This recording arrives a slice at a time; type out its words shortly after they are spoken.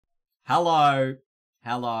Hello.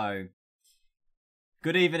 Hello.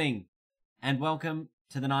 Good evening, and welcome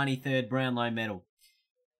to the 93rd Brownlow Medal.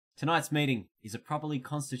 Tonight's meeting is a properly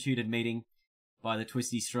constituted meeting by the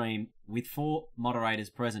Twisty Stream with 4 moderators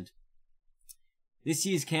present. This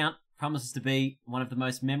year's count promises to be one of the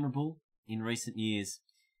most memorable in recent years,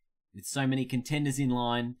 with so many contenders in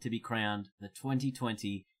line to be crowned the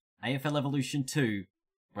 2020 AFL Evolution 2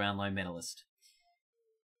 Brownlow Medalist.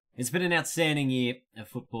 It's been an outstanding year of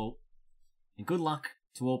football, and good luck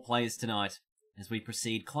to all players tonight as we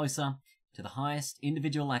proceed closer to the highest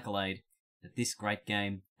individual accolade that this great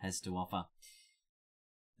game has to offer.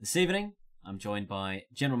 This evening, I'm joined by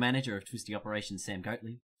General Manager of Twisty Operations, Sam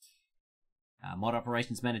Goatley, Mod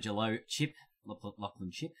Operations Manager Lachlan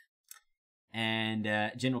Chip, and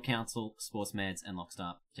General Counsel, Sports Mads and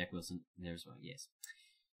Lockstar, Jack Wilson, there as well, yes.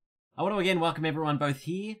 I want to again welcome everyone both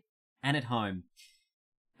here and at home,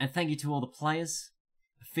 and thank you to all the players,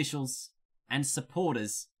 officials, and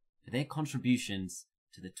supporters for their contributions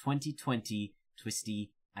to the 2020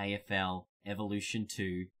 Twisty AFL Evolution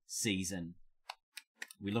 2 season.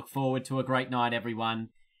 We look forward to a great night, everyone.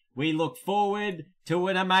 We look forward to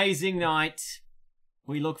an amazing night.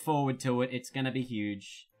 We look forward to it. It's going to be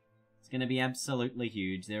huge. It's going to be absolutely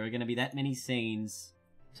huge. There are going to be that many scenes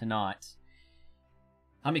tonight.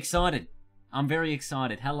 I'm excited. I'm very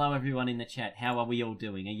excited. Hello, everyone in the chat. How are we all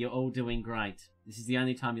doing? Are you all doing great? This is the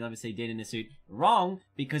only time you'll ever see Dead in a suit. Wrong,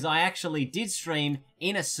 because I actually did stream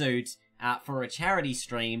in a suit for a charity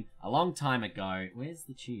stream a long time ago. Where's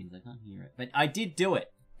the tunes? I can't hear it. But I did do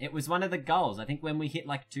it. It was one of the goals. I think when we hit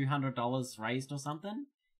like $200 raised or something,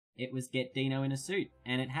 it was get Dino in a suit.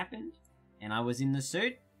 And it happened. And I was in the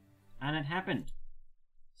suit. And it happened.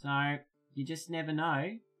 So, you just never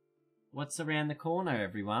know what's around the corner,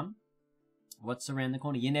 everyone. What's around the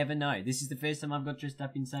corner? You never know. This is the first time I've got dressed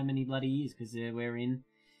up in so many bloody years, because we're in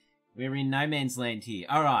no man's land here.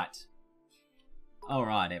 Alright.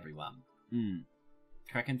 Alright, everyone.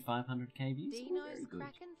 Cracking 500k views? Dino's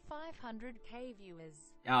cracking 500k viewers.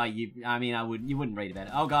 Oh, you wouldn't read about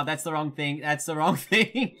it. Oh god, that's the wrong thing. That's the wrong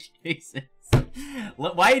thing. Jesus.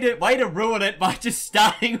 Way to ruin it by just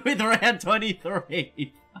starting with round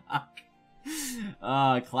 23. Fuck.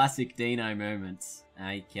 Oh, classic Dino moments.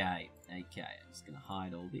 Okay, I'm just gonna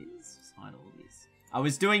hide all this. Just hide all this. I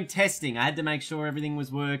was doing testing. I had to make sure everything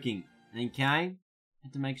was working. Okay? I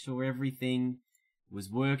had to make sure everything was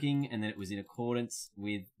working and that it was in accordance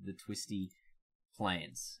with the Twisty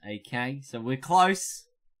plans. Okay? So we're close.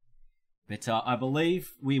 But I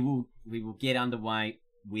believe we will get underway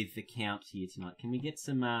with the count here tonight. Can we get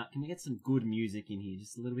some good music in here?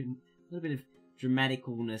 Just a little bit of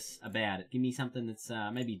dramaticalness about it. Give me something that's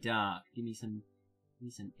maybe dark. Give me some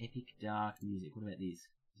epic dark music. What about this?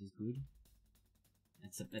 Is this good?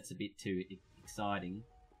 That's a bit too exciting.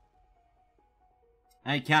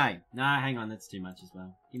 Okay. No, hang on. That's too much as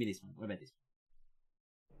well. Give me this one. What about this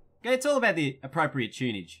one? Okay, it's all about the appropriate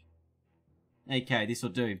tunage. Okay, this will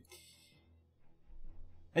do.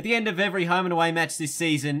 At the end of every home and away match this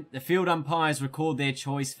season, the field umpires record their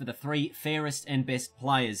choice for the 3 fairest and best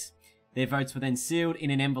players. Their votes were then sealed in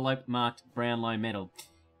an envelope marked Brownlow Medal.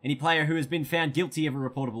 Any player who has been found guilty of a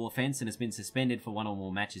reportable offence and has been suspended for 1 or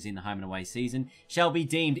more matches in the home and away season shall be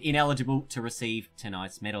deemed ineligible to receive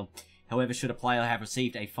tonight's medal. However, should a player have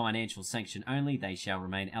received a financial sanction only, they shall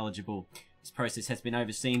remain eligible. This process has been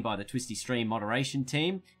overseen by the Twisty Stream moderation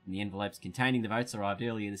team, and the envelopes containing the votes arrived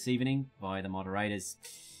earlier this evening by the moderators.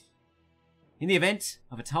 In the event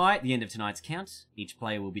of a tie at the end of tonight's count, each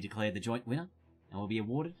player will be declared the joint winner and will be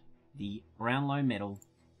awarded the Brownlow Medal,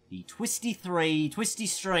 the Twisty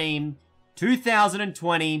Stream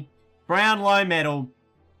 2020 Brownlow Medal.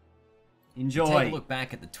 Enjoy. Take a look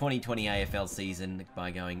back at the 2020 AFL season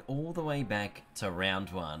by going all the way back to round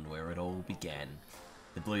 1, where it all began.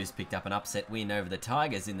 The Blues picked up an upset win over the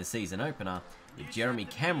Tigers in the season opener, with Jeremy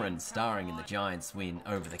Cameron starring in the Giants' win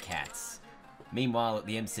over the Cats. Meanwhile, at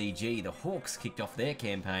the MCG, the Hawks kicked off their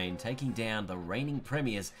campaign, taking down the reigning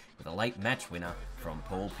premiers with a late match winner from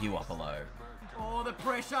Paul Puopolo. Oh, the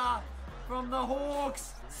pressure from the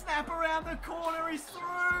Hawks! Snap around the corner, he's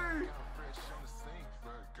through!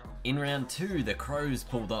 In round 2, the Crows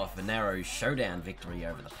pulled off a narrow showdown victory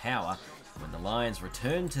over the Power when the Lions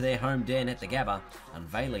returned to their home den at the Gabba,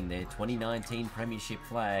 unveiling their 2019 Premiership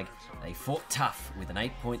flag. They fought tough with an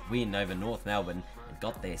 8-point win over North Melbourne and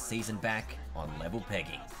got their season back on level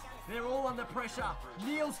pegging. They're all under pressure.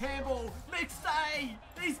 Neil's handball. McStay!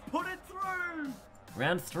 He's put it through!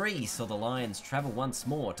 Round 3 saw the Lions travel once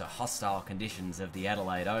more to hostile conditions of the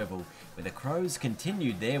Adelaide Oval, where the Crows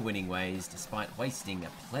continued their winning ways despite wasting a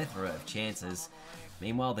plethora of chances.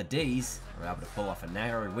 Meanwhile, the D's were able to pull off a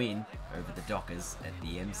narrow win over the Dockers at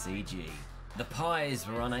the MCG. The Pies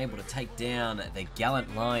were unable to take down the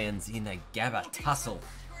Gallant Lions in a Gabba tussle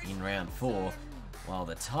in round 4, while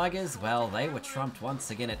the Tigers, well, they were trumped once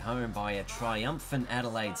again at home by a triumphant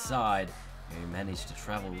Adelaide side who managed to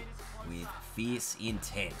travel with fierce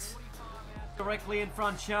intent. Directly in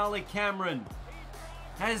front, Charlie Cameron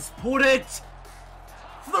has put it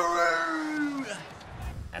through!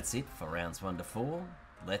 That's it for rounds 1 to 4.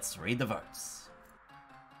 Let's read the votes.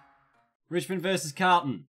 Richmond versus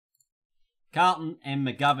Carlton. Carlton M.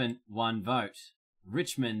 McGovern, 1 vote.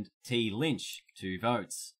 Richmond T. Lynch, 2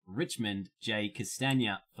 votes. Richmond J.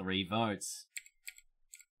 Castagna, 3 votes.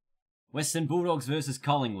 Western Bulldogs versus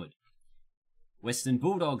Collingwood. Western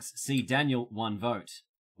Bulldogs C. Daniel, 1 vote.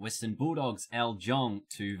 Western Bulldogs L. Jong,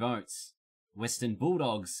 2 votes. Western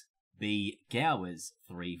Bulldogs B. Gowers,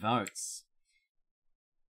 3 votes.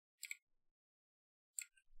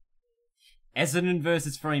 Essendon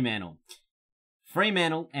versus Fremantle.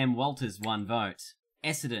 Fremantle M. Walters, 1 vote.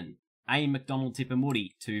 Essendon A. McDonald Tippermoody,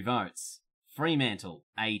 2 votes. Fremantle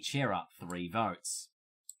A. Chera, 3 votes.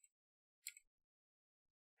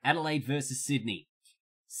 Adelaide versus Sydney.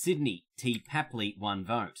 Sydney T. Papley, 1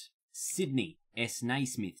 vote. Sydney S.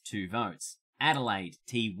 Naismith, 2 votes. Adelaide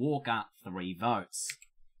T. Walker, 3 votes.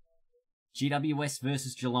 GWS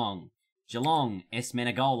versus Geelong. Geelong S.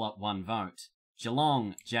 Menegola, 1 vote.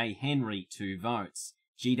 Geelong J. Henry, 2 votes.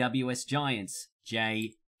 GWS Giants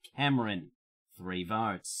J. Cameron, 3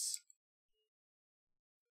 votes.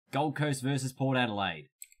 Gold Coast versus Port Adelaide.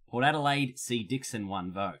 Port Adelaide C. Dixon,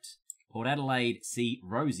 1 vote. Port Adelaide C.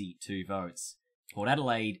 Rosie, 2 votes. Port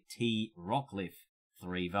Adelaide T. Rockcliffe,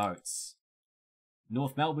 3 votes.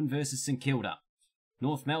 North Melbourne versus St Kilda.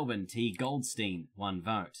 North Melbourne T. Goldstein, 1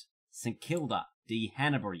 vote. St Kilda D.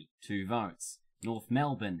 Hanbury, 2 votes. North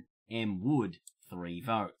Melbourne M. Wood, 3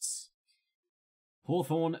 votes.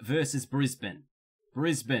 Hawthorn versus Brisbane.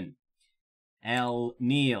 Brisbane L.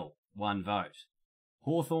 Neal, 1 vote.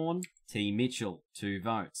 Hawthorn T. Mitchell, 2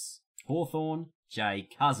 votes. Hawthorn J.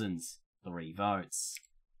 Cousins, 3 votes.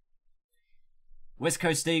 West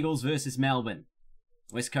Coast Eagles versus Melbourne.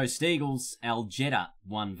 West Coast Eagles Al Jeddah,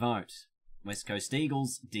 1 vote. West Coast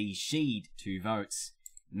Eagles D. Sheed, 2 votes.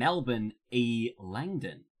 Melbourne E.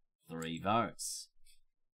 Langdon, 3 votes.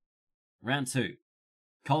 Round 2.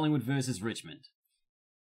 Collingwood versus Richmond.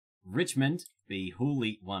 Richmond B.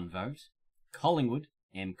 Hooley, 1 vote. Collingwood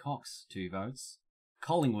M. Cox, 2 votes.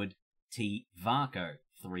 Collingwood T. Varco,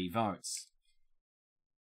 3 votes.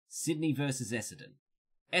 Sydney versus Essendon.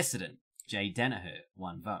 Essendon J. Danaher,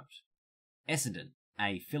 1 vote. Essendon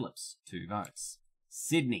A. Phillips, 2 votes.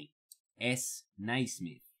 Sydney S.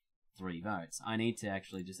 Naismith, 3 votes. I need to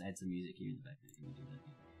actually just add some music here in the back. Can we do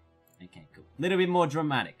that? Okay, cool. Little bit more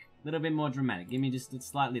dramatic. Little bit more dramatic. Give me just a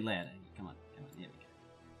slightly louder. Come on, come on. There we go.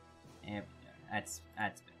 There we go. That's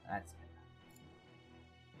better. That's better.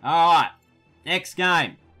 Alright. Next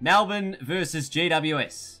game. Melbourne versus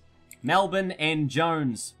GWS. Melbourne N.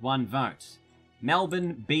 Jones, 1 vote.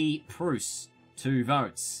 Melbourne B. Pruce, 2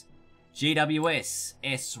 votes. GWS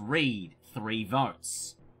S. Reed, 3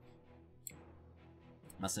 votes.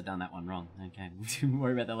 Must have done that one wrong. Okay, we'll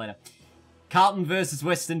worry about that later. Carlton versus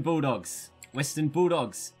Western Bulldogs. Western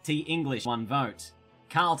Bulldogs T. English, 1 vote.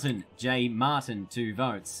 Carlton J. Martin, 2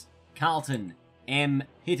 votes. Carlton M.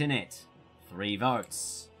 Hitternet, 3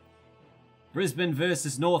 votes. Brisbane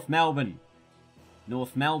versus North Melbourne.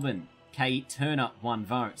 North Melbourne K. Turner, 1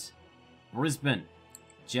 vote. Brisbane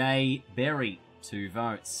J. Berry, 2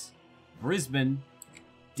 votes. Brisbane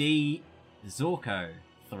D. Zorko,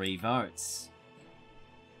 3 votes.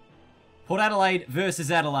 Port Adelaide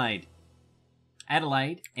versus Adelaide.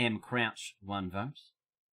 Adelaide M. Crouch, 1 vote.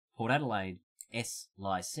 Port Adelaide S.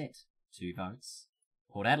 Lysette, 2 votes.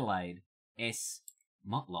 Port Adelaide S.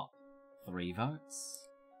 Motlop, 3 votes.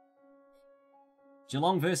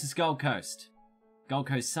 Geelong versus Gold Coast. Gold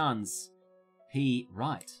Coast Suns P.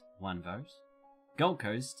 Wright, 1 vote. Gold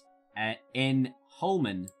Coast N.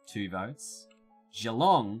 Holman, 2 votes.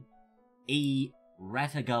 Geelong E.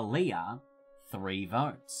 Ratagalia, 3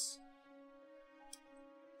 votes.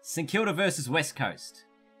 St Kilda versus West Coast.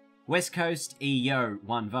 West Coast E. Yo,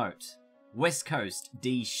 1 vote. West Coast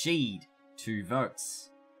D. Sheed, 2 votes.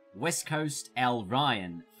 West Coast L.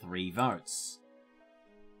 Ryan, 3 votes.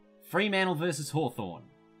 Fremantle versus Hawthorn.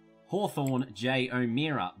 Hawthorn J.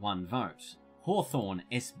 O'Meara, 1 vote. Hawthorn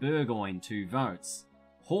S. Burgoyne, 2 votes.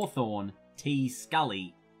 Hawthorn T.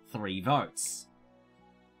 Scully, 3 votes.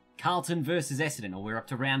 Carlton versus Essendon. Oh, we're up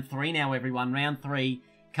to round 3 now, everyone. Round 3.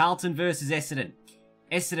 Carlton versus Essendon.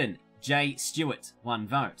 Essendon J. Stewart, 1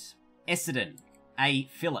 vote. Essendon A.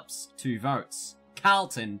 Phillips, 2 votes.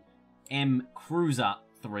 Carlton M. Cruiser,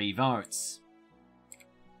 3 votes.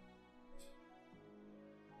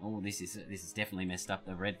 Oh, this is definitely messed up,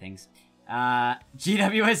 the red things.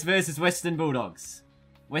 GWS versus Western Bulldogs.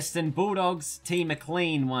 Western Bulldogs, T.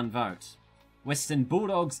 McLean, 1 vote. Western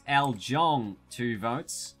Bulldogs, Al Jong, 2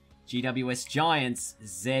 votes. GWS Giants,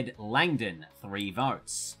 Z. Langdon, 3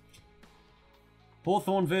 votes.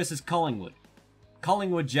 Hawthorn versus Collingwood.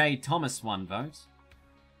 Collingwood, J. Thomas, 1 vote.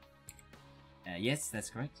 Yes, that's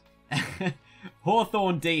correct.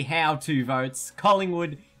 Hawthorn, D. Howe, 2 votes.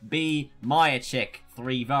 Collingwood, B. Myercheck,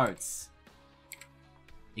 3 votes.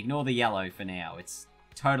 Ignore the yellow for now. It's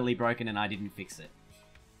totally broken and I didn't fix it.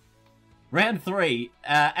 Round 3.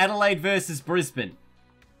 Adelaide versus Brisbane.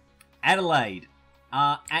 Adelaide,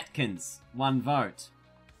 R. Atkins, 1 vote.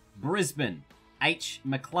 Brisbane, H.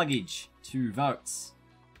 McCluggage, 2 votes.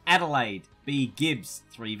 Adelaide, B. Gibbs,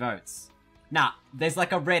 3 votes. Nah, there's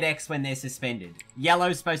like a red X when they're suspended.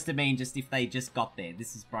 Yellow's supposed to mean just if they just got there.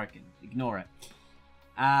 This is broken. Ignore it.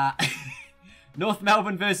 North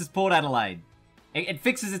Melbourne versus Port Adelaide. It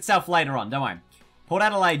fixes itself later on, don't worry. Port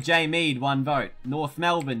Adelaide, J. Mead, 1 vote. North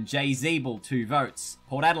Melbourne, J. Zeeble, 2 votes.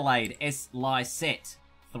 Port Adelaide, S. Lysette,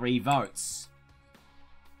 3 votes.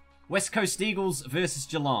 West Coast Eagles versus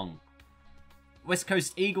Geelong. West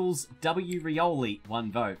Coast Eagles, W. Rioli,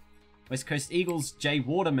 1 vote. West Coast Eagles, J.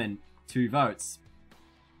 Waterman, 2 votes.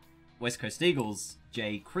 West Coast Eagles,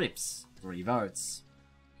 J. Cripps, 3 votes.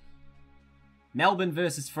 Melbourne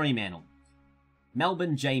versus Fremantle.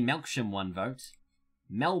 Melbourne, J. Melksham, 1 vote.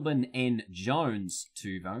 Melbourne, N. Jones,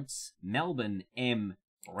 2 votes. Melbourne, M.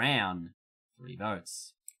 Brown, 3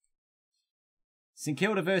 votes. St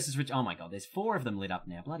Kilda versus oh my god, there's 4 of them lit up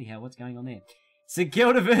now. Bloody hell, what's going on there? St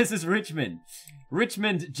Kilda versus Richmond.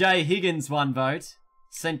 Richmond, J. Higgins, 1 vote.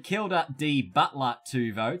 St Kilda, D. Butler,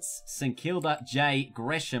 2 votes. St Kilda, J.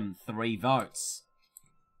 Gresham, 3 votes.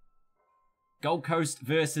 Gold Coast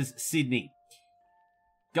versus Sydney.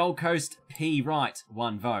 Gold Coast, P. Wright,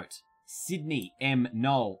 1 vote. Sydney, M.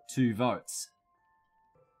 Knoll, 2 votes.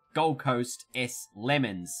 Gold Coast, S.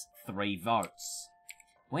 Lemons, 3 votes.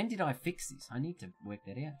 When did I fix this? I need to work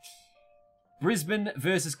that out. Brisbane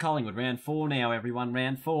versus Collingwood. Round 4 now, everyone.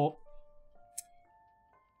 Round 4.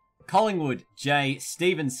 Collingwood, J.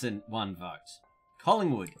 Stevenson, 1 vote.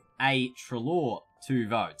 Collingwood, A. Treloar, 2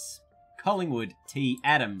 votes. Collingwood, T.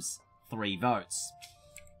 Adams, 3 votes.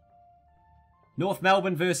 North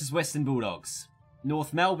Melbourne versus Western Bulldogs.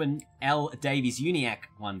 North Melbourne, L. Davies-Uniacke,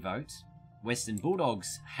 1 vote. Western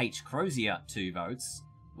Bulldogs, H. Crozier, 2 votes.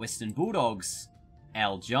 Western Bulldogs,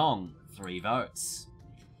 Al Jong, 3 votes.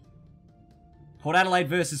 Port Adelaide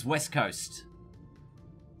versus West Coast.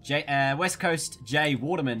 West Coast, J.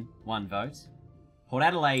 Waterman, 1 vote. Port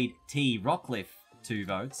Adelaide, T. Rockcliffe, 2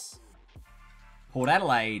 votes. Port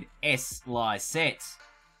Adelaide, S. Lysette,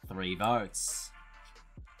 3 votes.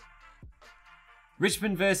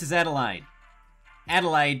 Richmond versus Adelaide.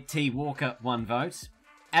 Adelaide, T. Walker, 1 vote.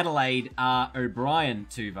 Adelaide, R. O'Brien,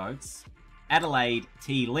 2 votes. Adelaide,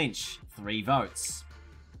 T. Lynch, 3 votes.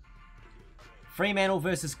 Fremantle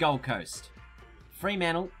versus Gold Coast.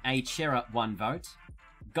 Fremantle, A. Chera, 1 vote.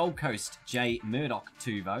 Gold Coast, J. Murdoch,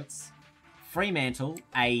 2 votes. Fremantle,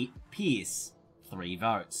 A. Pearce, 3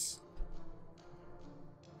 votes.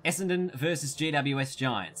 Essendon versus GWS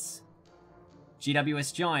Giants.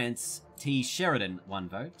 GWS Giants, T. Sheridan, 1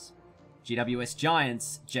 vote. GWS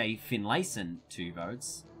Giants, J. Finlayson, 2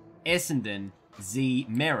 votes. Essendon, Z.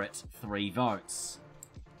 Merritt, 3 votes.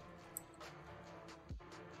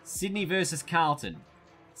 Sydney versus Carlton.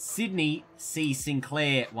 Sydney, C.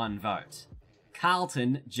 Sinclair, 1 vote.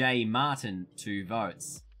 Carlton, J. Martin, 2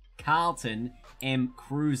 votes. Carlton, M.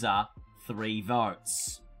 Cruiser, 3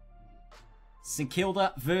 votes. St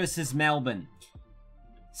Kilda versus Melbourne.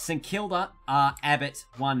 St Kilda, R. Abbott,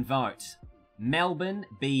 1 vote. Melbourne,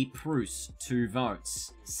 B. Pruce, 2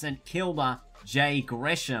 votes. St Kilda, J.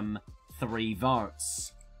 Gresham, 3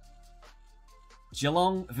 votes.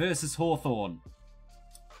 Geelong versus Hawthorn.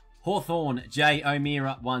 Hawthorn, J.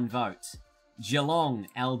 O'Meara, 1 vote. Geelong,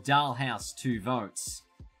 L. Dalhouse, 2 votes.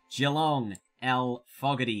 Geelong, L.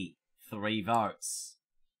 Fogarty, 3 votes.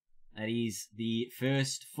 That is the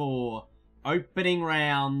first 4 opening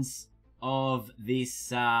rounds of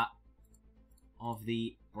this, of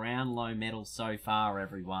the Brownlow Medal so far,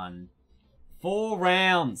 everyone. 4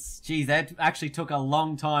 rounds! Geez, that actually took a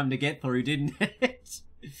long time to get through, didn't it?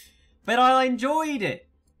 But I enjoyed it.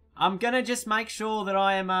 I'm gonna just make sure that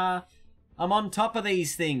I'm on top of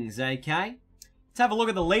these things, okay? Let's have a look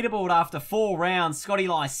at the leaderboard after 4 rounds. Scotty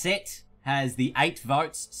Lysette has the 8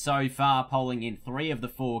 votes so far, polling in 3 of the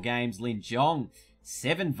 4 games. Lin Jong,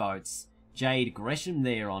 7 votes. Jade Gresham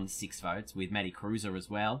there on 6 votes, with Matty Cruiser as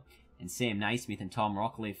well. And Sam Naismith and Tom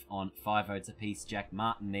Rockcliffe on 5 votes apiece. Jack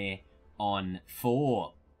Martin there on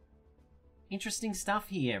 4. Interesting stuff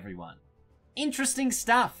here, everyone. Interesting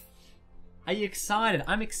stuff. Are you excited?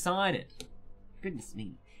 I'm excited. Goodness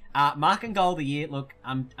me. Mark and goal of the year. Look,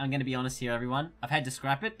 I'm going to be honest here, everyone. I've had to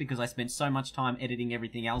scrap it because I spent so much time editing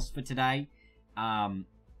everything else for today.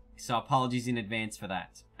 So apologies in advance for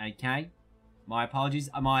that. Okay? My apologies.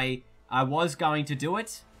 I was going to do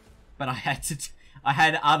it, but I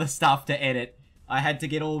had other stuff to edit. I had to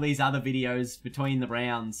get all these other videos between the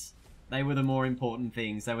rounds. They were the more important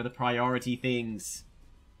things. They were the priority things.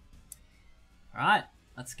 Alright,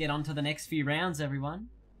 let's get on to the next few rounds, everyone.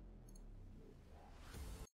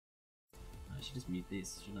 I should just mute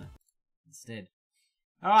this, shouldn't I? Instead.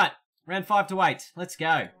 Alright, round 5 to 8. Let's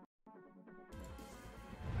go.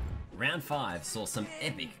 Round 5 saw some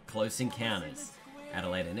epic close encounters.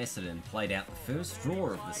 Adelaide and Essendon played out the first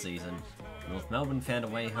draw of the season. North Melbourne found a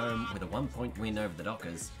way home with a 1-point win over the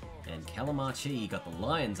Dockers, and Calamarchi got the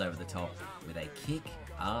Lions over the top with a kick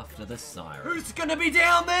after the siren. Who's gonna be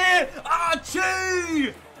down there?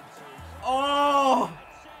 Archie! Oh!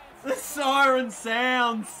 The siren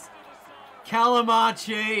sounds!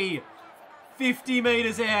 Calamarchi! 50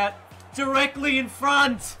 metres out, directly in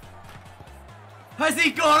front! Has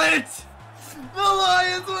he got it? The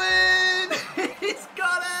Lions win! He's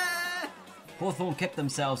got it! Hawthorn kept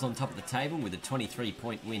themselves on top of the table with a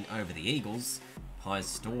 23-point win over the Eagles. Pies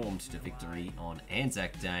stormed to victory on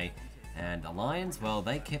Anzac Day, and the Lions, well,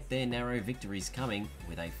 they kept their narrow victories coming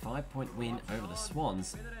with a 5-point win over the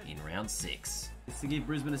Swans in round 6. It's to give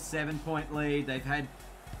Brisbane a 7-point lead. They've had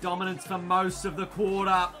dominance for most of the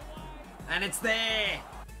quarter, and it's there!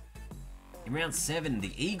 In round 7,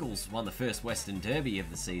 the Eagles won the first Western Derby of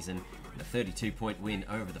the season with a 32-point win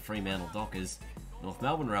over the Fremantle Dockers. North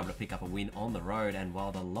Melbourne were able to pick up a win on the road, and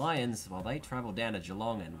while the Lions, well, they travelled down to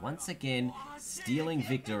Geelong and once again stealing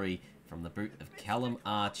victory from the boot of Callum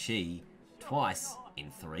Archie twice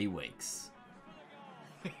in 3 weeks.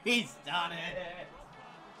 He's done it!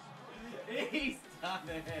 He's done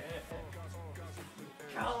it!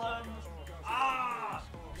 Callum Archie!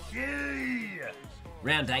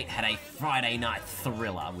 Round 8 had a Friday night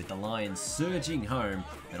thriller with the Lions surging home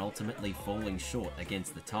but ultimately falling short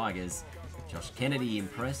against the Tigers. Josh Kennedy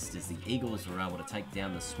impressed as the Eagles were able to take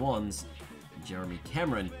down the Swans, and Jeremy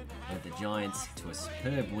Cameron led the Giants to a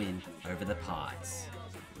superb win over the Pies.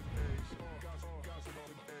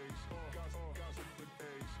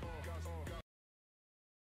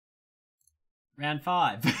 Round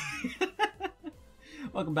 5.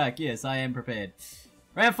 Welcome back. Yes, I am prepared.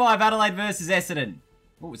 Round 5, Adelaide versus Essendon.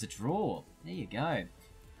 Oh, it was a draw. There you go.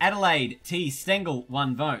 Adelaide, T. Stengel,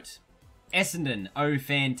 1 vote. Essendon, O.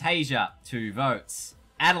 Fantasia, 2 votes.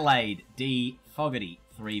 Adelaide, D. Fogarty,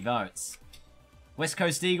 3 votes. West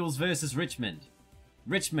Coast Eagles versus Richmond.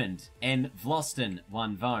 Richmond, N. Vloston,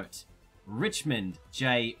 1 vote. Richmond,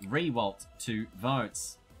 J. Rewalt, 2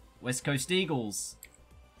 votes. West Coast Eagles,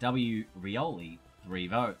 W. Rioli, 3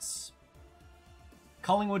 votes.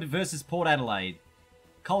 Collingwood versus Port Adelaide.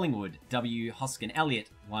 Collingwood, W. Hoskin Elliott,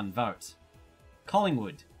 1 vote.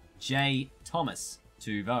 Collingwood, J. Thomas,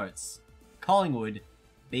 2 votes. Collingwood,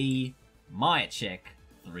 B. Myercheck,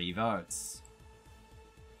 3 votes.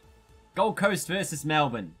 Gold Coast versus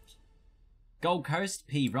Melbourne. Gold Coast,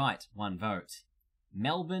 P. Wright, 1 vote.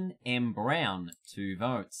 Melbourne, M. Brown, 2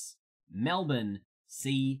 votes. Melbourne,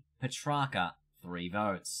 C. Petrarca, 3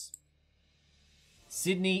 votes.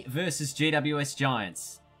 Sydney versus GWS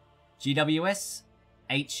Giants. GWS,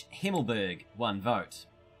 H. Himmelberg, 1 vote.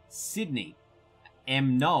 Sydney,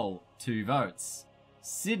 M. Knoll, 2 votes.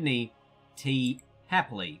 Sydney, T.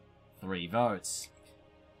 Hapley, 3 votes.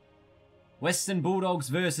 Western Bulldogs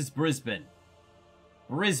versus Brisbane.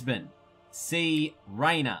 Brisbane, C.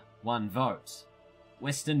 Rayner, 1 vote.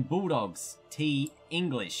 Western Bulldogs, T.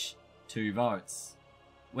 English, 2 votes.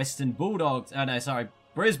 Western Bulldogs,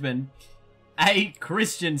 Brisbane, A.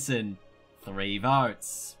 Christensen, 3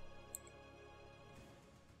 votes.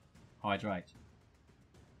 Hydrate.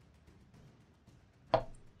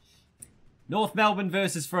 North Melbourne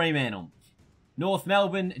versus Fremantle. North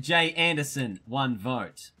Melbourne, J. Anderson, 1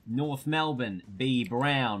 vote. North Melbourne, B.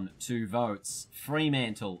 Brown, 2 votes.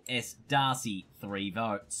 Fremantle, S. Darcy, 3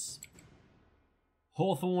 votes.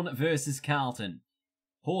 Hawthorn versus Carlton.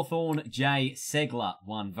 Hawthorn, J. Segler,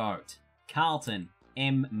 1 vote. Carlton,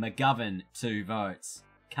 M. McGovern, 2 votes.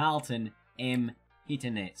 Carlton, M.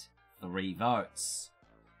 Hitternet, 3 votes.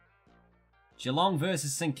 Geelong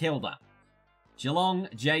versus St Kilda. Geelong,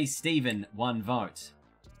 J. Stephen, 1 vote.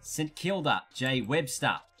 St Kilda, J.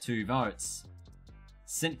 Webster, 2 votes.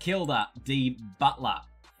 St Kilda, D Butler,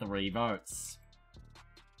 3 votes.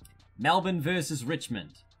 Melbourne versus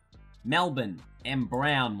Richmond. Melbourne, M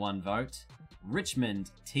Brown, 1 vote.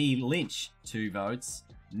 Richmond, T Lynch, 2 votes.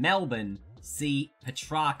 Melbourne, C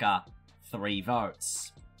Petrarca, 3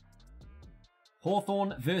 votes.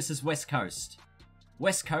 Hawthorn versus West Coast.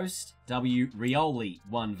 West Coast, W Rioli,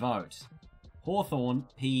 1 vote. Hawthorn,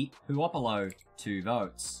 P Puopolo, 2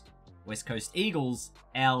 votes. West Coast Eagles,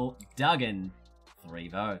 L Duggan, 3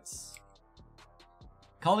 votes.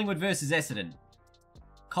 Collingwood versus Essendon.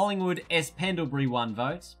 Collingwood, S Pendlebury, 1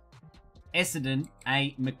 vote. Essendon,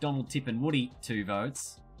 A McDonald, Tip and Woody, 2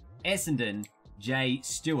 votes. Essendon, J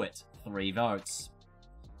Stewart, 3 votes.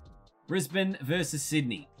 Brisbane versus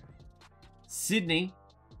Sydney. Sydney,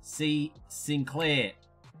 C Sinclair,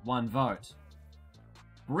 1 vote.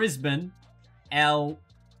 Brisbane, L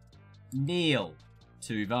Neil,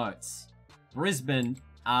 2 votes. Brisbane,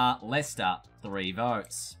 R Leicester, 3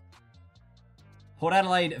 votes. Port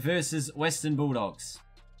Adelaide versus Western Bulldogs.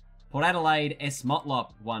 Port Adelaide, S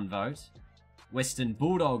Motlop, 1 vote. Western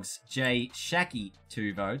Bulldogs, J Shackey,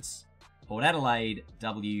 2 votes. Port Adelaide,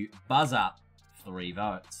 W Buzzer, 3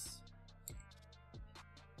 votes.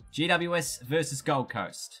 GWS versus Gold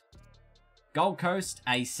Coast. Gold Coast,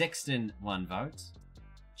 A Sexton, 1 vote.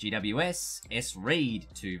 GWS, S Reid,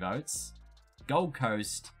 2 votes. Gold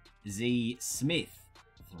Coast, Z Smith,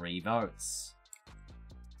 3 votes.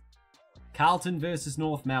 Carlton versus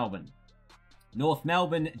North Melbourne. North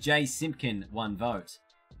Melbourne, J Simpkin, 1 vote.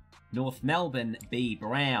 North Melbourne, B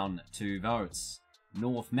Brown, 2 votes.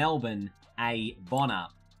 North Melbourne, A Bonner,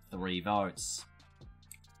 3 votes.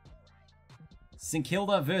 St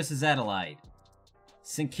Kilda versus Adelaide.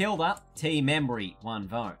 St Kilda, T Membry, 1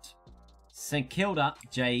 vote. St Kilda,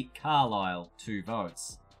 J Carlisle, 2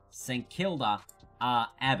 votes. St Kilda, R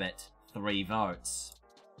Abbott, 3 votes.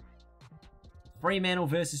 Fremantle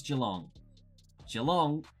versus Geelong.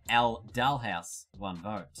 Geelong, L Dalhouse, 1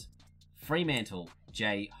 vote. Fremantle,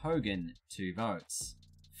 J Hogan, 2 votes.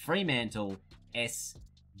 Fremantle, S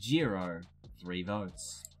Giro, 3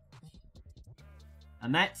 votes.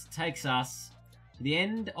 And that takes us to the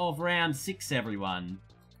end of round 6, everyone.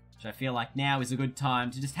 Which I feel like now is a good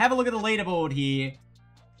time to just have a look at the leaderboard here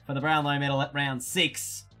for the Brownlow Medal at round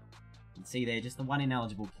 6. You can see there just the one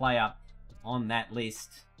ineligible player on that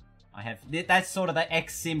list. I have that's sort of the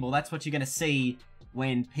X symbol. That's what you're going to see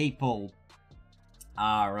when people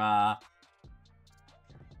are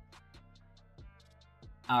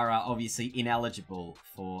obviously ineligible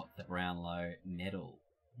for the Brownlow Medal.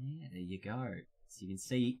 Yeah, there you go. So you can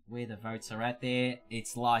see where the votes are at there.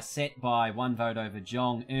 It's set by 1 vote over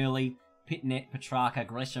Jong early. Pitnet, Petrarca,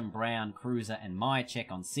 Gresham, Brown, Cruiser, and Myercheck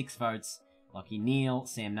on 6 votes. Lockie Neal,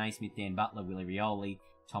 Sam Naismith, Dan Butler, Willie Rioli,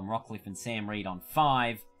 Tom Rockcliffe, and Sam Reid on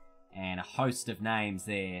 5. And a host of names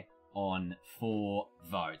there on 4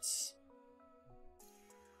 votes.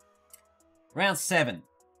 Round 7.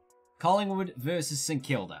 Collingwood versus St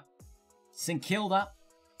Kilda. St Kilda,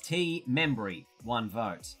 T Membry, 1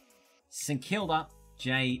 vote. St Kilda,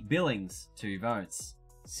 J Billings, 2 votes.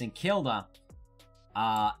 St Kilda,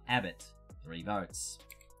 R Abbott, 3 votes.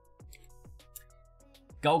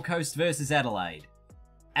 Gold Coast versus Adelaide.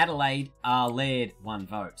 Adelaide, R Laird, 1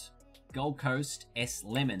 vote. Gold Coast, S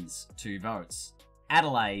Lemons, 2 votes.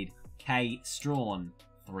 Adelaide, K Strawn,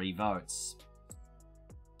 3 votes.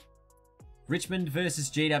 Richmond versus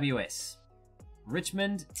GWS.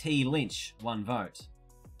 Richmond, T Lynch, 1 vote.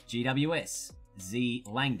 GWS, Z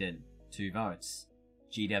Langdon, 2 votes.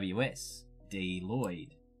 GWS, D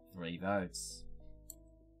Lloyd, 3 votes.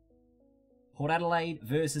 Port Adelaide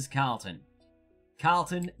versus Carlton.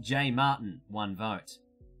 Carlton, J Martin, 1 vote.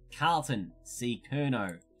 Carlton, C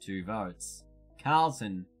Curnow, 2 votes.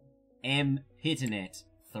 Carlton, M Pitternet,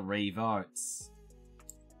 3 votes.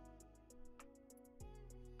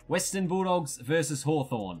 Western Bulldogs versus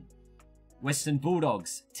Hawthorn. Western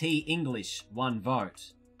Bulldogs, T English, 1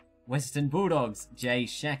 vote. Western Bulldogs, J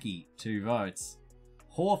Shackey, 2 votes.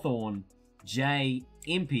 Hawthorn, J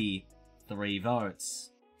Impey, 3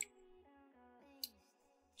 votes.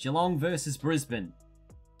 Geelong versus Brisbane.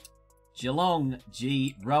 Geelong,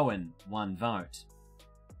 G Rowan, 1 vote.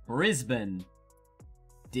 Brisbane,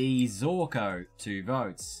 D Zorko, 2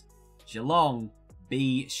 votes. Geelong,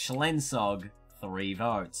 B Schlensog, 3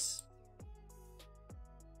 votes.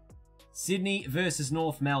 Sydney versus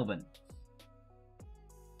North Melbourne.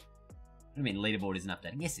 What do you mean leaderboard isn't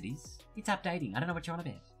updating? Yes, it is. It's updating. I don't know what you're on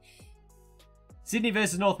about. Sydney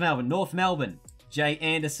versus North Melbourne. North Melbourne, J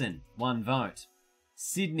Anderson, 1 vote.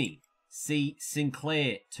 Sydney, C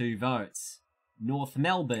Sinclair, 2 votes. North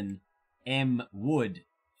Melbourne, M Wood,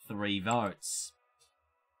 3 votes.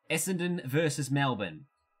 Essendon versus Melbourne.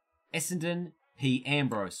 Essendon, P.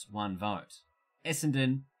 Ambrose, 1 vote.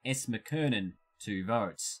 Essendon, S. McKernan, 2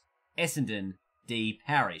 votes. Essendon, D.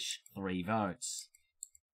 Parrish, 3 votes.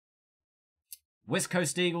 West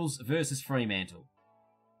Coast Eagles versus Fremantle.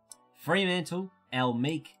 Fremantle, L.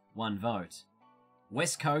 Meek, 1 vote.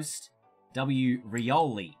 West Coast, W.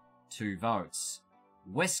 Rioli, 2 votes.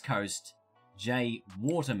 West Coast, J.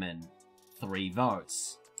 Waterman, 3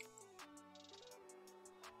 votes.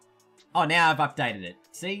 Oh, now I've updated it.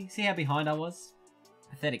 See how behind I was?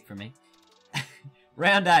 Pathetic for me.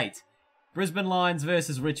 Round 8. Brisbane Lions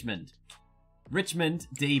versus Richmond. Richmond,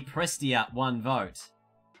 D. Prestia, 1 vote.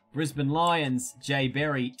 Brisbane Lions, J.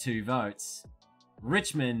 Berry, 2 votes.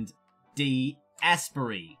 Richmond, D.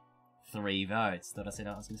 Asprey, 3 votes. Thought I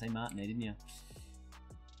was going to say Martin there, didn't you?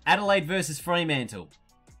 Adelaide versus Fremantle.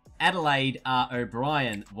 Adelaide, R.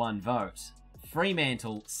 O'Brien, 1 vote.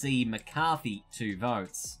 Fremantle, C. McCarthy, 2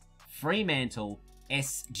 votes. Fremantle,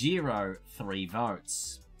 S. Giro, 3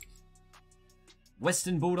 votes.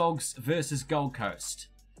 Western Bulldogs versus Gold Coast.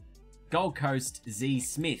 Gold Coast, Z.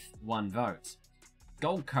 Smith, 1 vote.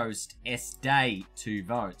 Gold Coast, S. Day, 2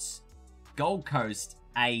 votes. Gold Coast,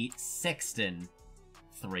 A. Sexton,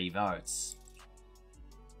 3 votes.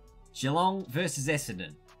 Geelong versus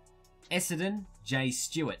Essendon. Essendon, J.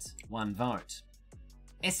 Stewart, 1 vote.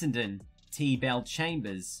 Essendon, T. Bell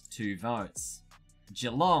Chambers, 2 votes.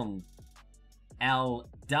 Geelong, L.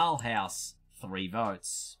 Dalhouse, 3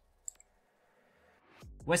 votes.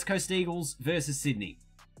 West Coast Eagles versus Sydney.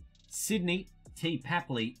 Sydney, T.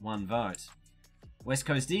 Papley, 1 vote. West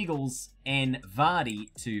Coast Eagles, N. Vardy,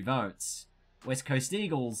 2 votes. West Coast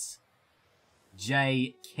Eagles,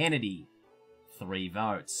 J. Kennedy, 3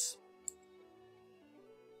 votes.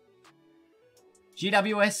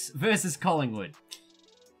 GWS versus Collingwood.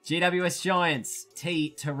 GWS Giants,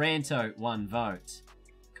 T. Taranto, 1 vote.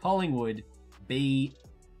 Collingwood, B.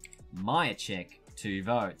 Myercheck, 2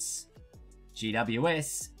 votes.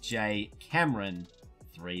 GWS, J. Cameron,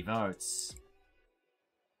 3 votes.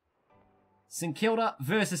 St Kilda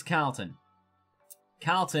versus Carlton.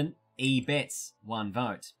 Carlton, E. Betts, 1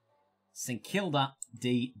 vote. St Kilda,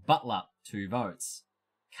 D. Butler, 2 votes.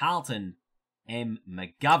 Carlton, M.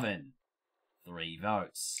 McGovern, 3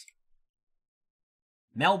 votes.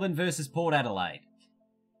 Melbourne versus Port Adelaide.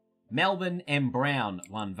 Melbourne, M. Brown,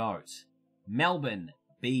 1 vote. Melbourne,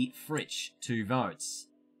 B. Fritsch, 2 votes.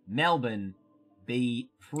 Melbourne, B.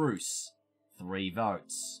 Pruce, 3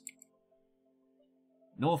 votes.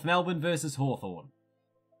 North Melbourne versus Hawthorn.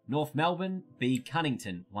 North Melbourne, B.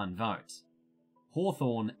 Cunnington, 1 vote.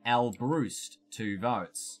 Hawthorn, L. Bruce, 2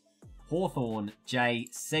 votes. Hawthorn, J.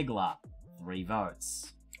 Segler, 3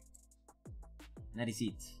 votes. And that is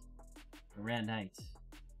it for round 8.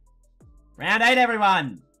 Round 8,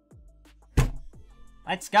 everyone!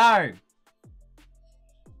 Let's go!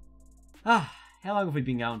 Ah, how long have we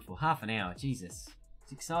been going for? Half an hour. Jesus.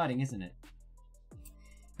 It's exciting, isn't it?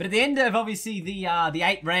 But at the end of, obviously, the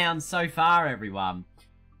 8 rounds so far, everyone,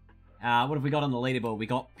 what have we got on the leaderboard? We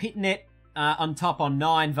got Pitnet on top on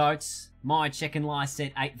 9 votes. Myercheck and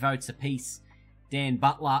Lyset, 8 votes apiece. Dan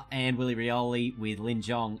Butler and Willie Rioli with Lin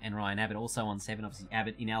Jong and Ryan Abbott also on 7. Obviously,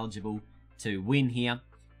 Abbott ineligible to win here.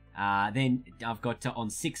 Then I've got on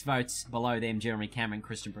 6 votes below them, Jeremy Cameron,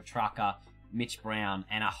 Christian Petrarca, Mitch Brown,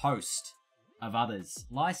 and a host of others.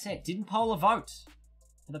 Lyset didn't poll a vote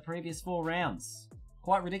for the previous 4 rounds.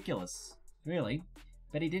 Quite ridiculous, really,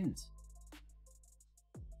 but he didn't.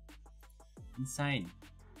 Insane.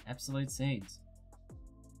 Absolute scenes.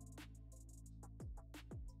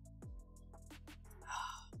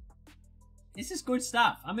 This is good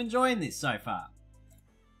stuff. I'm enjoying this so far.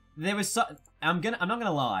 There was I'm not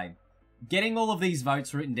gonna lie. Getting all of these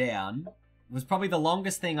votes written down was probably the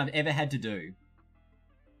longest thing I've ever had to do.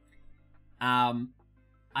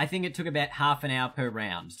 I think it took about half an hour per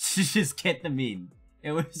round to just get them in.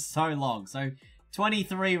 It was so long. So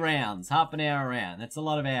 23 rounds, half an hour a round. That's a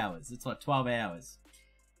lot of hours. It's like 12 hours.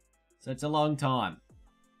 So it's a long time.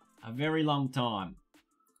 A very long time.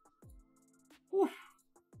 Whew.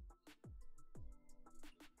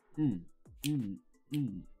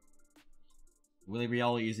 Willie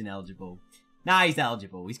Rioli is ineligible. Nah, he's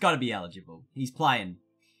eligible. He's got to be eligible. He's playing.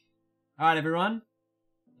 All right, everyone.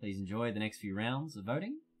 Please enjoy the next few rounds of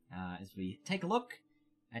voting as we take a look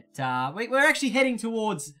at... we're actually heading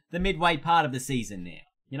towards the midway part of the season now.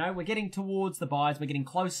 You know, we're getting towards the buys. We're getting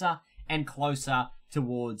closer and closer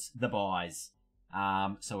towards the buys.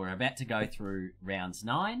 So we're about to go through rounds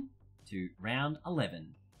 9 to round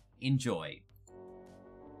 11. Enjoy.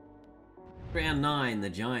 Round 9, the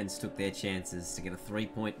Giants took their chances to get a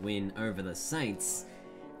 3-point win over the Saints.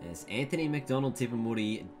 as Anthony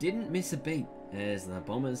McDonald-Tipperary didn't miss a beat as the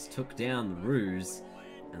Bombers took down the Roos,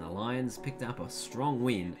 and the Lions picked up a strong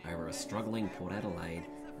win over a struggling Port Adelaide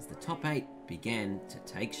as the top 8 began to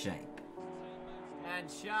take shape. And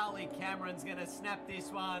Charlie Cameron's going to snap this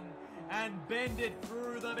one and bend it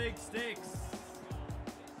through the big sticks.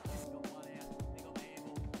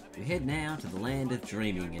 We head now to the land of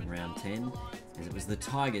dreaming in round 10, as it was the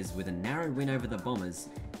Tigers with a narrow win over the Bombers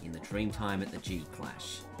in the Dreamtime at the G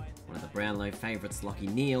Clash. One of the Brownlow favourites, Lockie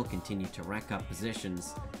Neal, continued to rack up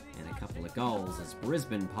possessions and a couple of goals as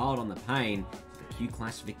Brisbane piled on the pain for the Q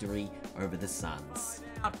Clash victory over the Suns.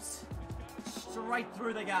 Straight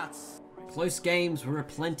through the guts. Close games were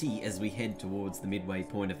aplenty as we head towards the midway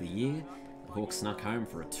point of the year. The Hawks snuck home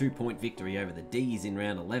for a 2-point victory over the D's in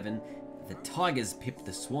round 11. The Tigers pipped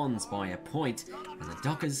the Swans by a point, and the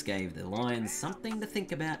Dockers gave the Lions something to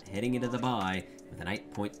think about heading into the bye with an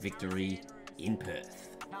 8-point victory in Perth.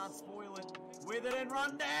 Can't spoil it. With it and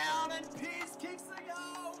run down, and Pearce kicks the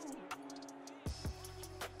goal.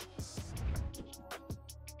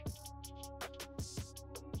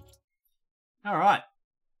 All right.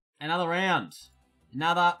 Another round.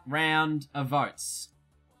 Another round of votes.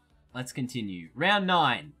 Let's continue. Round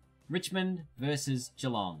 9. Richmond versus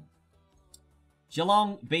Geelong.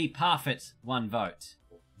 Geelong B. Parfitt, 1 vote.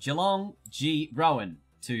 Geelong G. Rowan,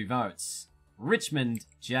 2 votes. Richmond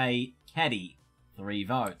J. Caddy, 3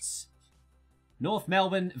 votes. North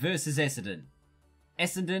Melbourne versus Essendon.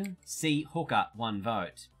 Essendon C. Hooker, 1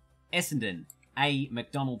 vote. Essendon A.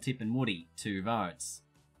 McDonald-Tipperary, 2 votes.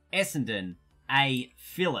 Essendon A.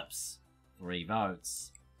 Phillips, 3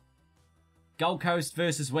 votes. Gold Coast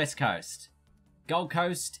versus West Coast. Gold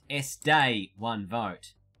Coast S. Day, 1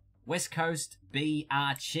 vote. West Coast B.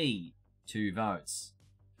 Archie, 2 votes.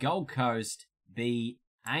 Gold Coast B.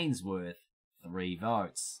 Ainsworth, 3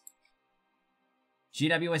 votes.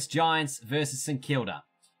 GWS Giants versus St Kilda.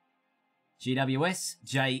 GWS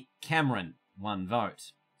J. Cameron, 1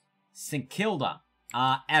 vote. St Kilda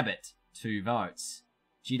R. Abbott, 2 votes.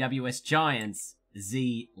 GWS Giants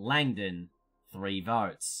Z. Langdon, 3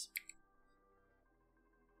 votes.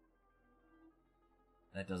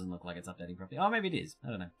 That doesn't look like it's updating properly. Oh, maybe it is. I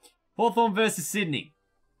don't know. Hawthorn versus Sydney.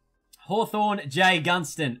 Hawthorn J.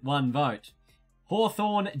 Gunston, 1 vote.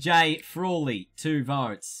 Hawthorn J. Frawley, 2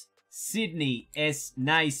 votes. Sydney S.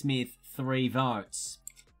 Naismith, 3 votes.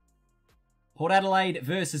 Port Adelaide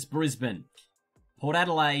versus Brisbane. Port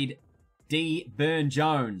Adelaide D.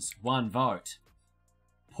 Burn-Jones, 1 vote.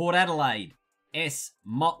 Port Adelaide S.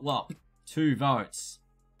 Motlop, 2 votes.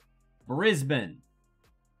 Brisbane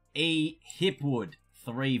E. Hipwood,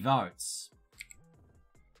 3 votes.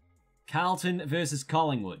 Carlton versus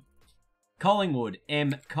Collingwood. Collingwood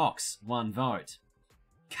M. Cox, 1 vote.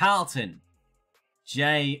 Carlton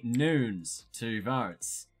J. Noons, 2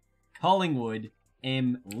 votes. Collingwood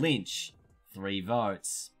M. Lynch, 3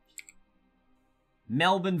 votes.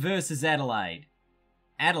 Melbourne versus Adelaide.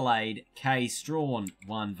 Adelaide K. Strawn,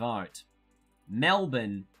 1 vote.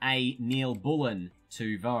 Melbourne A. Neil Bullen,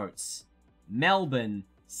 2 votes. Melbourne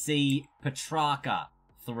C. Petrarca,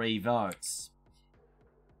 3 votes.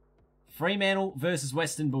 Fremantle versus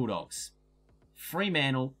Western Bulldogs.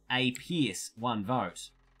 Fremantle A. Pearce, 1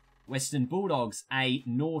 vote. Western Bulldogs A.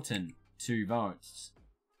 Norton, 2 votes.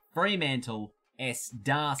 Fremantle S.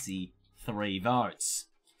 Darcy, 3 votes.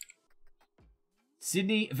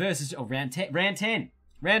 Sydney versus round 10.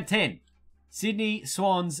 Sydney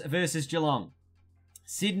Swans versus Geelong.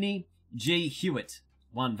 Sydney G. Hewitt,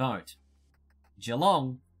 1 vote.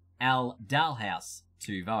 Geelong Al Dalhouse,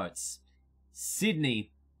 2 votes.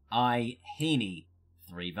 Sydney I. Heaney,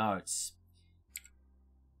 3 votes.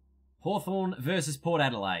 Hawthorn versus Port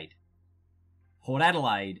Adelaide. Port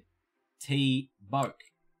Adelaide T. Boak,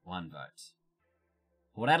 1 vote.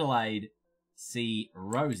 Port Adelaide C.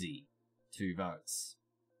 Rosie, 2 votes.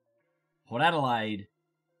 Port Adelaide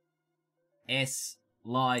S.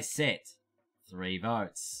 Lysette, 3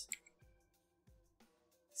 votes.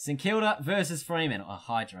 St Kilda versus Fremantle. Oh,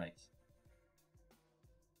 hydrate.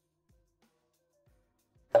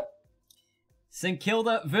 St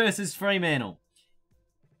Kilda versus Fremantle.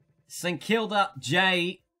 St Kilda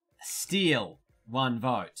J. Steele, 1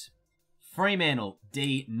 vote. Fremantle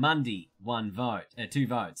D. Mundy, 2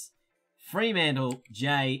 votes. Fremantle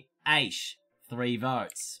J. Aish, 3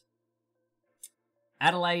 votes.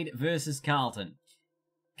 Adelaide versus Carlton.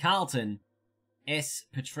 Carlton S.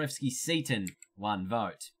 Petrevsky-Seaton, 1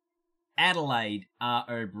 vote. Adelaide R.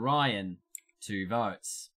 O'Brien, 2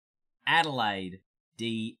 votes. Adelaide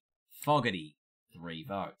D. Fogarty, 3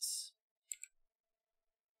 votes.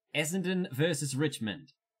 Essendon versus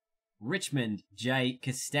Richmond. Richmond J.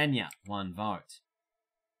 Castagna, 1 vote.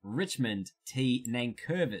 Richmond T.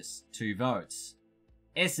 Nankervis, 2 votes.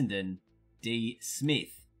 Essendon D.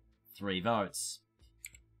 Smith, 3 votes.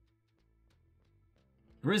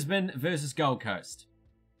 Brisbane versus Gold Coast.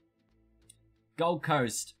 Gold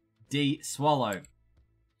Coast D. Swallow,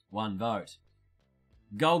 1 vote.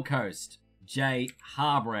 Gold Coast J.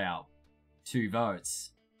 Harbrow, 2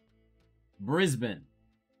 votes. Brisbane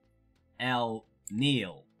L.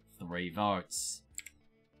 Neil, 3 votes.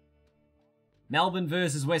 Melbourne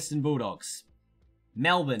versus Western Bulldogs.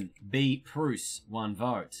 Melbourne B. Pruce, 1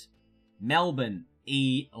 vote. Melbourne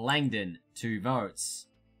E. Langdon, 2 votes.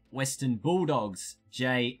 Western Bulldogs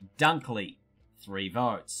J. Dunkley, 3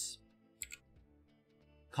 votes.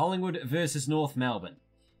 Collingwood versus North Melbourne.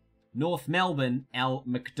 North Melbourne L.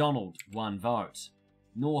 McDonald, 1 vote.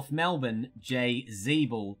 North Melbourne J.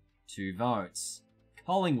 Zeeble, 2 votes.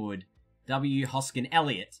 Collingwood W. Hoskin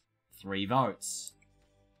Elliott, 3 votes.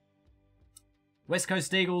 West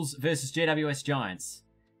Coast Eagles versus GWS Giants.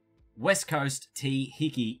 West Coast T.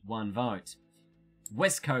 Hickey, 1 vote.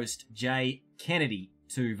 West Coast J. Kennedy,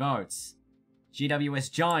 2 votes.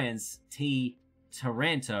 GWS Giants T.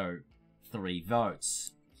 Taranto, 3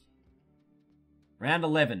 votes. Round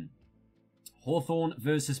 11. Hawthorn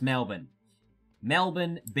versus Melbourne.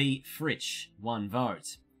 Melbourne B. Fritsch, 1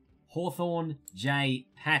 vote. Hawthorn J.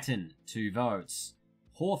 Patton, 2 votes.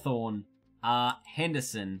 Hawthorn R.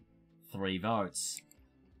 Henderson, 3 votes.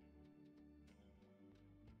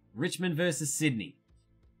 Richmond versus Sydney.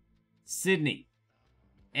 Sydney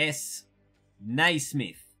S.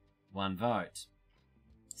 Naismith, 1 vote.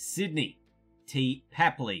 Sydney T.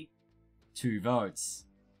 Papley, 2 votes.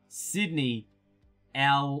 Sydney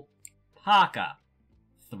L. Parker,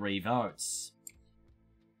 3 votes.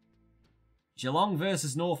 Geelong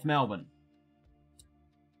versus North Melbourne.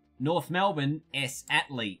 North Melbourne S.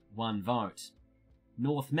 Atley, 1 vote.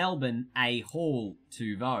 North Melbourne A. Hall,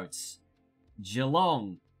 2 votes.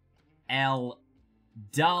 Geelong L.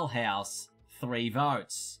 Dalhouse, 3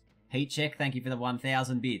 votes. Heat check, thank you for the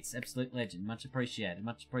 1,000 bits. Absolute legend. Much appreciated.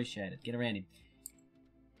 Much appreciated. Get around him.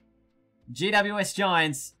 GWS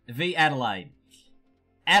Giants v Adelaide.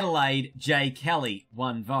 Adelaide J. Kelly,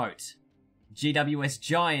 1 vote. GWS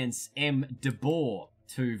Giants M. De Boer,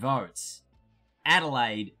 2 votes.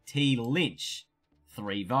 Adelaide T. Lynch,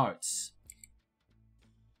 3 votes.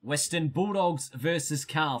 Western Bulldogs versus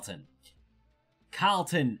Carlton.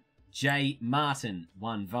 Carlton J. Martin,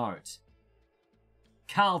 1 vote.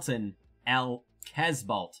 Carlton L.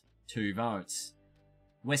 Casbolt, 2 votes.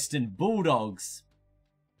 Western Bulldogs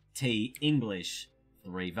T. English,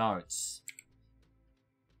 3 votes.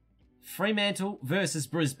 Fremantle versus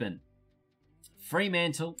Brisbane.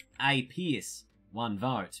 Fremantle A. Pearce, 1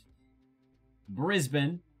 vote.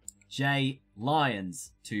 Brisbane J.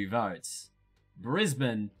 Lyons, 2 votes.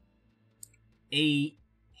 Brisbane E.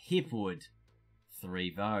 Hipwood,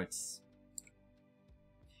 3 votes.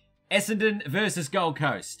 Essendon versus Gold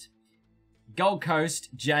Coast. Gold Coast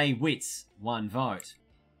J. Witts, 1 vote.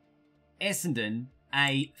 Essendon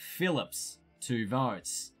A. Phillips, 2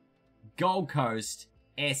 votes. Gold Coast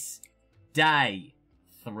S. Day,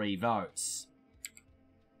 3 votes.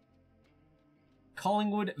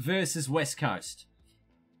 Collingwood versus West Coast.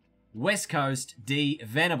 West Coast D.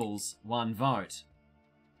 Venables, 1 vote.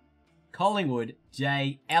 Collingwood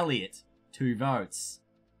J. Elliott, 2 votes.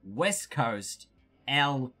 West Coast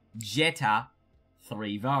L. Jetta,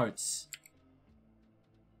 3 votes.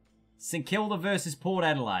 St Kilda versus Port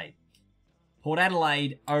Adelaide. Port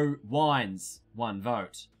Adelaide O. Wines, 1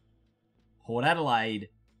 vote. Port Adelaide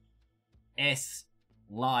S.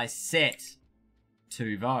 Lysette,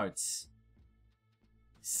 2 votes.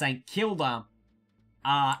 St Kilda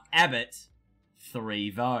R. Abbott, 3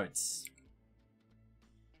 votes.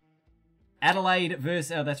 Adelaide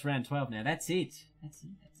versus... Oh, that's round 12 now. That's it. That's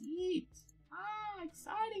it. Ah,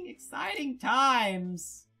 exciting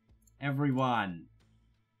times, everyone.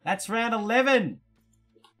 That's round 11.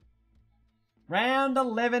 Round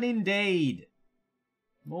 11 indeed.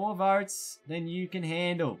 More votes than you can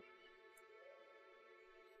handle.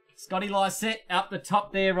 Scotty Lysette up the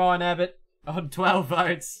top there, Ryan Abbott, on 12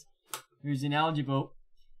 votes. Who's ineligible?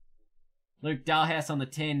 Luke Dalhouse on the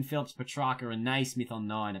 10, Phillips, Petrarca and Naismith on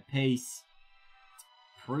 9 apiece.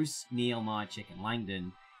 Bruce, Neil, Mychek and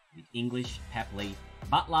Langdon with English, Papley,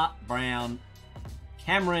 Butler, Brown,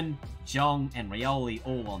 Cameron, Jong and Rioli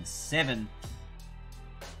all on 7.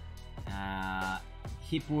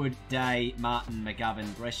 Hipwood, Day, Martin,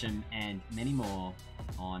 McGovern, Gresham and many more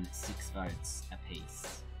on 6 votes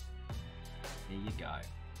apiece. There you go.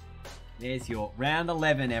 There's your round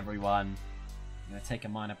 11, everyone. I'm going to take a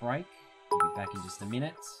minor break. We'll be back in just a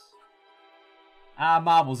minute.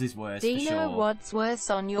 Marbles is worse, Do for you sure. know what's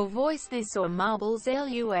worse on your voice, this or Marbles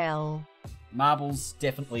LUL? Marbles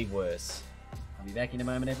definitely worse. I'll be back in a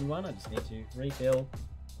moment, everyone. I just need to refill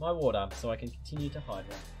my water so I can continue to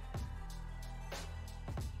hydrate.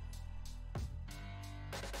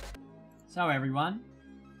 So everyone,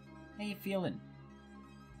 how you feeling?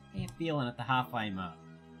 How you feeling at the halfway mark?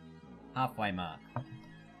 Halfway mark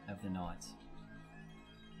of the night.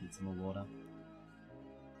 Need some more water.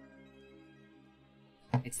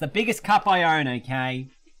 It's the biggest cup I own, okay?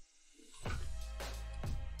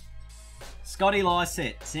 Scotty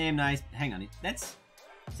Lysett, Sam knows. Hang on, is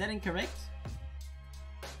that incorrect?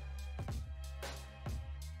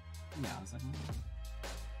 Yeah, I was like,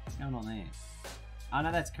 what's going on there? Oh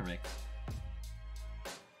no, that's correct.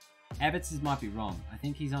 Abbott's might be wrong. I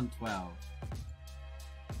think he's on 12.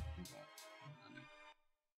 There we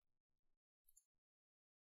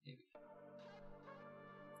go.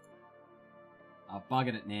 I've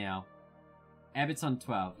buggered it now. Abbott's on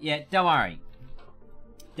 12. Yeah, don't worry.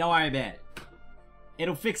 Don't worry about it.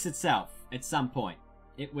 It'll fix itself at some point.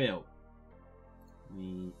 It will. Let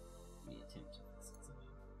me attempt to fix it.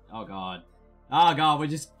 Oh god. Oh god, we're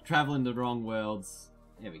just traveling the wrong worlds.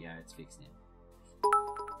 There we go, it's fixed now.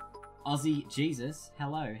 Aussie Jesus,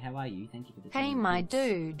 hello, how are you? Thank you for the Hey, my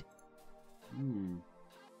dude.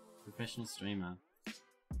 Professional streamer.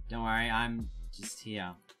 Don't worry, I'm just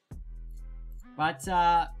here. But,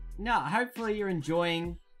 no, hopefully you're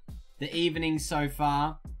enjoying the evening so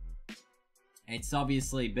far. It's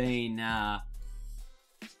obviously been a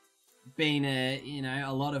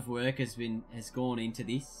lot of work has gone into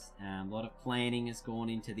this. A lot of planning has gone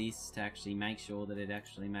into this to actually make sure that it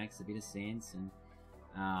actually makes a bit of sense. And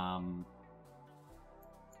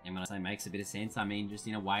when I say makes a bit of sense, I mean just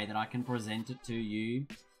in a way that I can present it to you.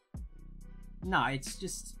 No, it's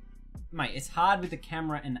just, mate, it's hard with the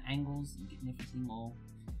camera and the angles and getting everything all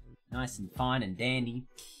nice and fine and dandy.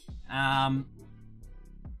 But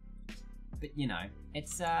you know,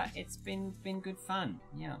 it's been good fun.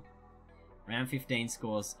 Yeah. Round 15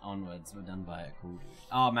 scores onwards were done by a cool dude.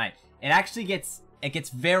 Oh mate, it gets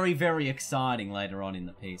very, very exciting later on in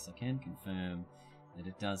the piece. I can confirm that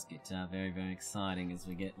it does get very, very exciting as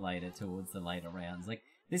we get later towards the later rounds. Like,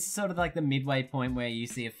 this is sort of like the midway point where you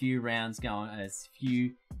see a few rounds going, a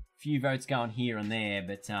few votes going here and there,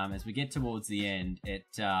 but as we get towards the end, it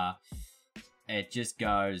just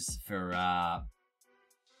goes for a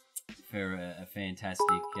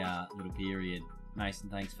fantastic little period. Mason,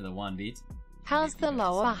 thanks for the 1 bit. How's the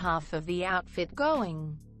lower half of the outfit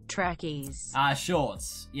going? Trackies.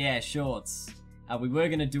 Shorts. Yeah, shorts. We were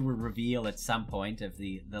going to do a reveal at some point of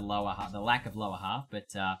the lower half, the lack of lower half,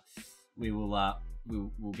 but we'll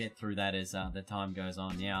get through that as the time goes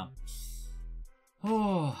on. Yeah.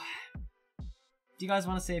 Oh. Do you guys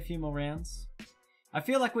want to see a few more rounds? I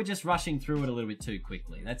feel like we're just rushing through it a little bit too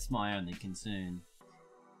quickly. That's my only concern.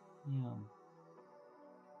 Yeah.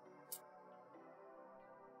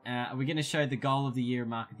 Are we going to show the goal of the year,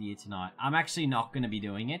 mark of the year tonight? I'm actually not going to be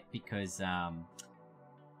doing it because I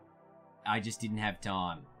just didn't have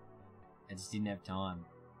time.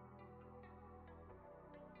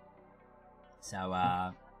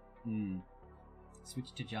 So,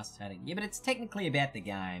 switch to just chatting. Yeah, but it's technically about the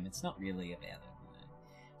game. It's not really about it, you know,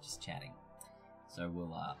 just chatting. So we'll,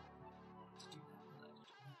 do that.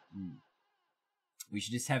 We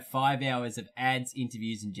should just have 5 hours of ads,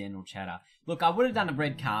 interviews, and general chatter. Look, I would have done a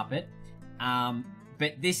red carpet,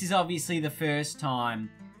 but this is obviously the first time,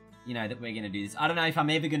 you know, that we're going to do this. I don't know if I'm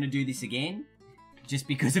ever going to do this again, just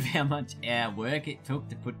because of how much work it took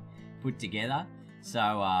to put together.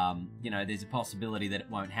 So, you know, there's a possibility that it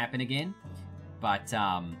won't happen again. But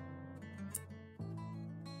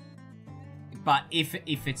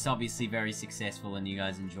if it's obviously very successful and you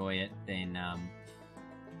guys enjoy it, then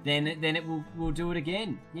we'll do it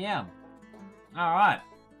again. Yeah. All right.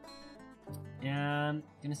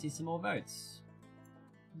 Gonna see some more votes.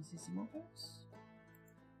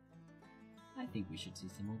 I think we should see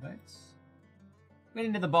some more votes. We're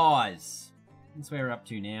into the buys. That's where we're up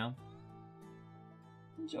to now.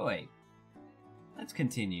 Enjoy. Let's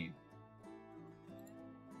continue.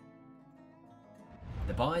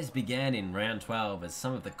 The buys began in round 12 as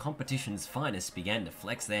some of the competition's finest began to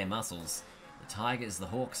flex their muscles. The Tigers, the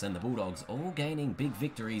Hawks and the Bulldogs all gaining big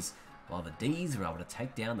victories, while the D's were able to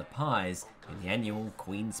take down the Pies in the annual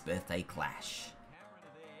Queen's Birthday Clash.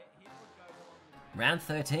 Round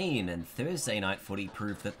 13 and Thursday night footy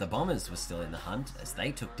proved that the Bombers were still in the hunt as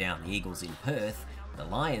they took down the Eagles in Perth. The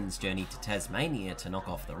Lions journeyed to Tasmania to knock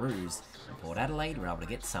off the Roos, and Port Adelaide were able to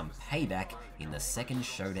get some payback in the second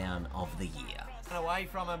showdown of the year. away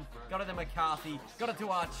from him. Got it to McCarthy. Got it to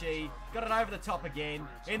Archie. Got it over the top again.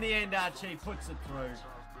 In the end, Archie puts it through.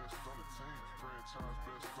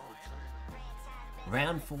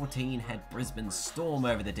 Round 14 had Brisbane storm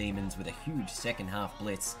over the Demons with a huge second half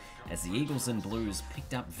blitz as the Eagles and Blues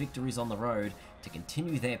picked up victories on the road to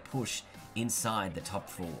continue their push inside the top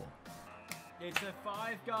 4. It's a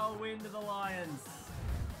 5-goal win to the Lions.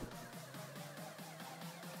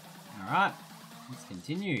 Alright, let's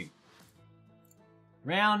continue.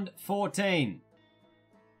 Round 14.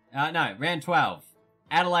 Round 12.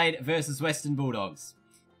 Adelaide versus Western Bulldogs.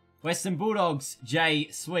 Western Bulldogs, J.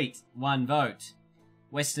 Sweet, 1 vote.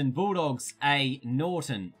 Western Bulldogs, A.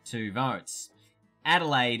 Norton, 2 votes.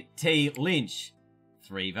 Adelaide, T. Lynch,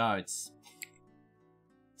 3 votes.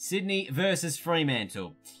 Sydney versus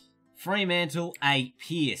Fremantle. Fremantle, A.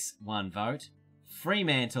 Pearce, 1 vote.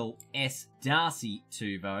 Fremantle, S. Darcy,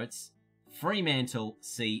 2 votes. Fremantle,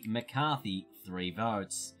 C. McCarthy, 3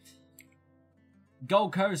 votes.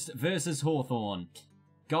 Gold Coast versus Hawthorn.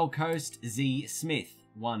 Gold Coast, Z. Smith,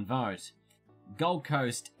 1 vote. Gold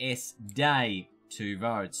Coast, S. Day, 2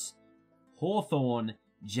 votes. Hawthorn,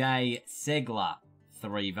 J. Segler,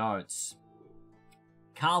 3 votes.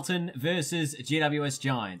 Carlton versus GWS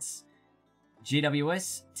Giants.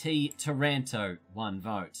 GWS, T. Taranto, 1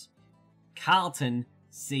 vote. Carlton,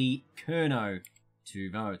 C. Curnow,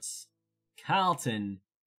 2 votes. Carlton,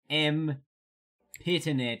 M.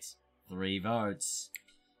 Pitternet, 3 votes.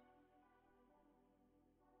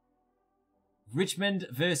 Richmond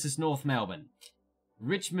versus North Melbourne.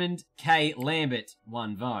 Richmond, K. Lambert,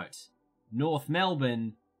 1 vote. North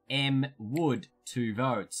Melbourne, M. Wood, 2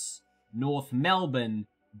 votes. North Melbourne,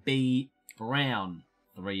 B. Brown,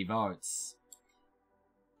 3 votes.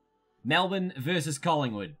 Melbourne versus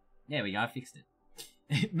Collingwood. There we go, I fixed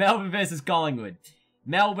it. Melbourne versus Collingwood.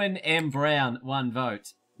 Melbourne, M. Brown, 1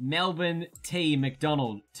 vote. Melbourne, T.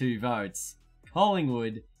 McDonald, 2 votes.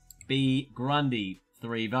 Collingwood, B. Grundy,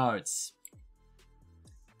 3 votes.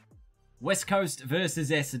 West Coast versus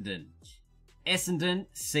Essendon. Essendon,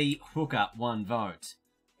 C. Hooker, 1 vote.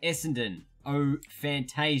 Essendon, O.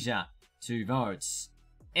 Fantasia, 2 votes.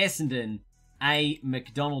 Essendon, A.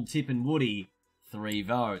 McDonald, Tip and Woody, 3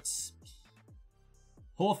 votes.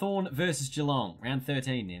 Hawthorn versus Geelong. Round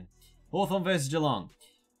 13 now. Hawthorn versus Geelong.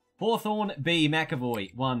 Hawthorn, B.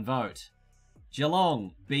 McAvoy, 1 vote.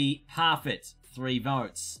 Geelong, B. Parfitt, 3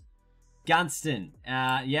 votes. Gunston,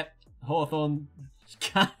 Hawthorn.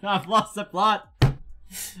 I've lost the plot.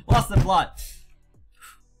 Lost the plot.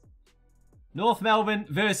 North Melbourne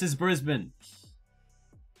versus Brisbane.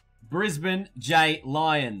 Brisbane, J.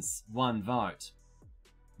 Lions, 1 vote.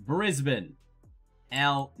 Brisbane,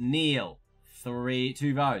 L. Neil,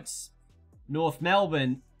 2 votes. North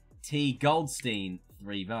Melbourne, T. Goldstein,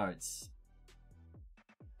 3 votes.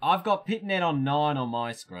 I've got Pitnet on 9 on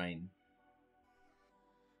my screen.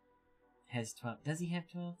 Has 12. Does he have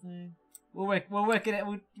 12 though? We'll work it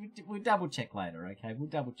out. We'll double check later, okay? We'll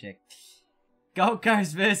double check. Gold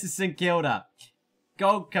Coast versus St Kilda.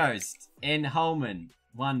 Gold Coast, N. Holman,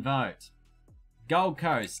 1 vote. Gold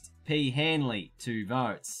Coast, P. Hanley, 2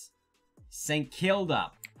 votes. St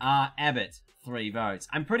Kilda, R. Abbott, 3 votes.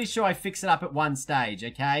 I'm pretty sure I fixed it up at one stage,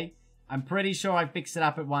 okay? I'm pretty sure I fixed it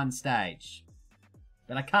up at one stage.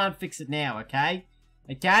 But I can't fix it now, okay?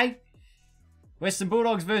 Okay? Western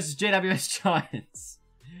Bulldogs versus GWS Giants.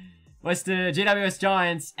 Western GWS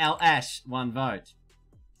Giants, Al Ash, 1 vote.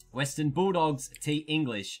 Western Bulldogs, T.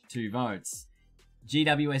 English, 2 votes.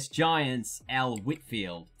 GWS Giants, Al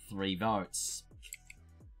Whitfield, 3 votes.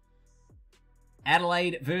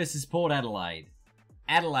 Adelaide versus Port Adelaide.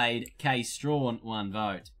 Adelaide, K. Strawn, 1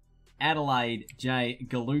 vote. Adelaide, J.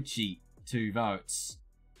 Gallucci, 2 votes.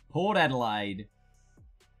 Port Adelaide,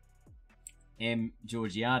 M.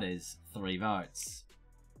 Georgiades, 3 votes.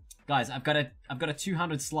 Guys, I've got a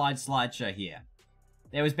 200 slideshow here.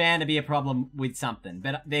 There was bound to be a problem with something,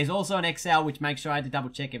 but there's also an Excel which makes sure I had to double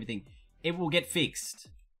check everything. It will get fixed.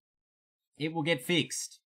 It will get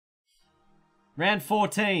fixed. Round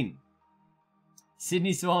 14.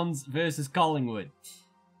 Sydney Swans versus Collingwood.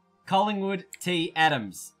 Collingwood, T.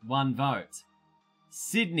 Adams, 1 vote.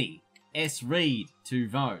 Sydney, S. Reid, 2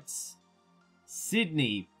 votes.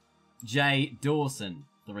 Sydney, J. Dawson,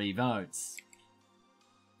 3 votes.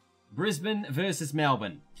 Brisbane versus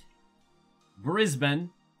Melbourne.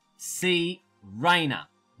 Brisbane, C. Rayner,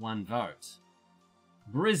 1 vote.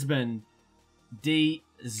 Brisbane, D.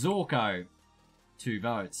 Zorko, 2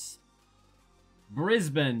 votes.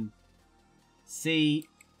 Brisbane, C.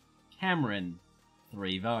 Cameron,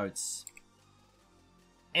 3 votes.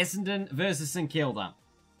 Essendon versus St Kilda.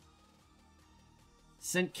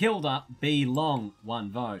 St Kilda, B. Long,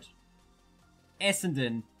 1 vote.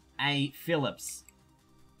 Essendon A. Phillips,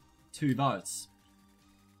 2 votes.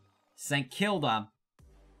 St Kilda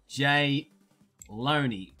J.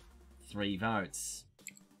 Loney, 3 votes.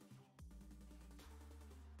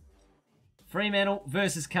 Fremantle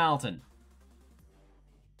versus Carlton.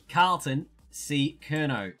 Carlton C.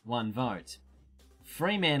 Curnow, 1 vote.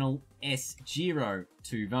 Fremantle S. Giro,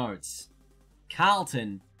 2 votes.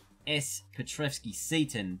 Carlton S.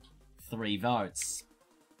 Petrevski-Seaton, 3 votes.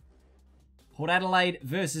 Port Adelaide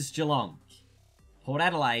versus Geelong. Port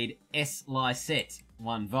Adelaide S. Lysette,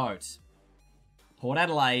 1 vote. Port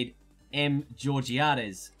Adelaide M.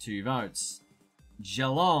 Georgiades, 2 votes.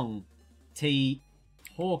 Geelong T.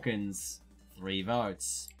 Hawkins, 3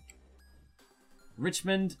 votes.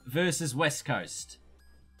 Richmond versus West Coast.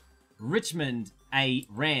 Richmond A.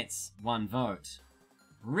 Rance, 1 vote.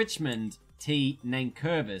 Richmond T.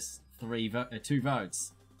 Nankervis, 2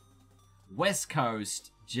 votes. West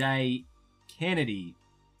Coast J. Kennedy,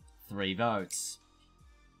 3 votes.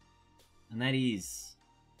 And that is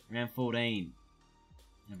round 14,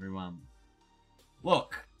 everyone.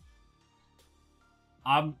 Look,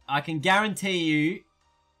 I can guarantee you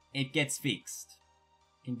it gets fixed.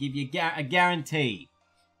 I can give you a guarantee.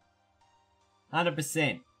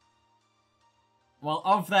 100%. Well,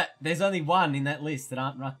 of that, there's only one in that list that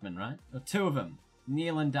aren't Ruckman, right? Or 2 of them.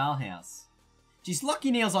 Neil and Dalhouse. Geez,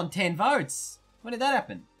 Lockie Neal's on 10 votes. When did that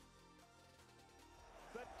happen?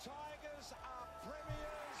 The Tigers are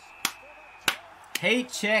premiers.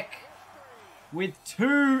 Heat check with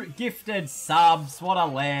 2 gifted subs. What a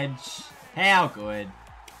ledge. How good.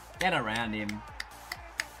 Get around him.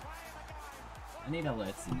 I need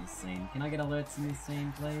alerts in this scene. Can I get alerts in this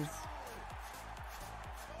scene, please?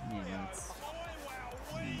 Yeah, alerts.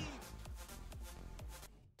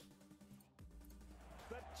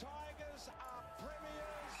 The Tigers are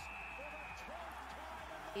premiers for the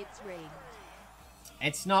 12th time. It's rigged.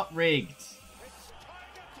 It's not rigged.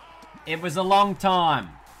 It was a long time.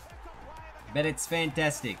 But it's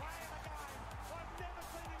fantastic.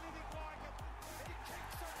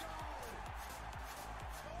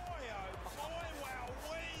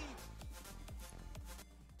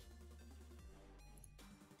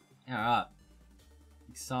 Alright.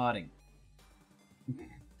 Exciting.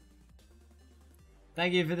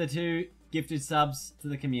 Thank you for the 2 gifted subs to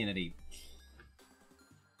the community.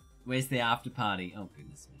 Where's the after party? Oh,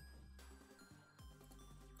 goodness me.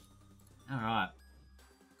 Alright.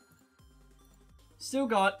 Still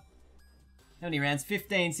got... how many rounds?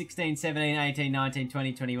 15, 16, 17, 18, 19,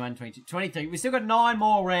 20, 21, 22, 23. We've still got 9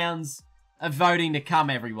 more rounds of voting to come,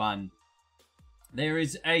 everyone. There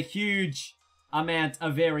is a huge amount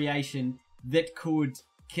of variation that could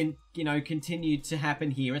continue to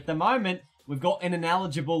happen here. At the moment, we've got an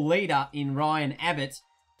ineligible leader in Ryan Abbott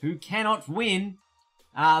who cannot win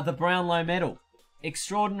the Brownlow Medal.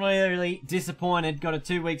 Extraordinarily disappointed, got a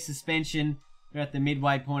 2-week suspension. We're at the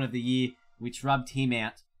midway point of the year, which rubbed him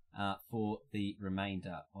out for the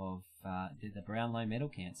remainder of the Brownlow Medal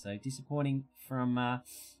count. So disappointing from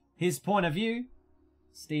his point of view.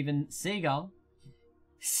 Stephen Seagull.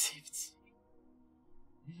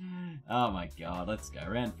 Oh my god, let's go.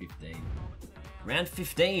 Round 15. Round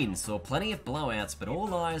 15 saw plenty of blowouts, but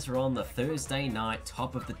all eyes were on the Thursday night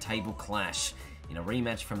top of the table clash. In a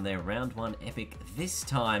rematch from their round 1 epic, this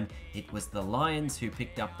time it was the Lions who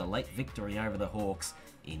picked up the late victory over the Hawks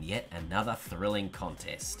in yet another thrilling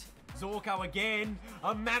contest. Zorko again,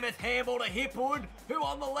 a mammoth handball to Hipwood, who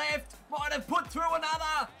on the left might have put through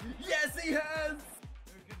another. Yes, he has!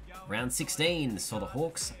 Round 16 saw the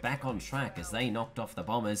Hawks back on track as they knocked off the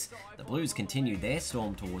Bombers. The Blues continued their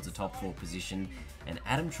storm towards a top 4 position, and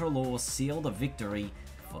Adam Treloar sealed a victory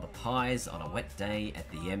for the Pies on a wet day at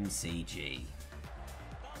the MCG.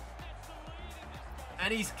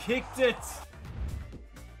 And he's kicked it!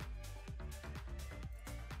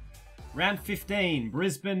 Round 15,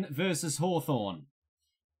 Brisbane versus Hawthorn.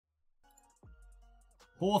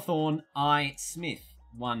 Hawthorn I. Smith,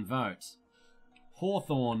 1 vote.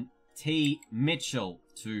 Hawthorn T. Mitchell,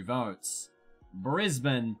 2 votes.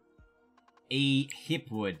 Brisbane E.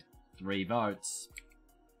 Hipwood, 3 votes.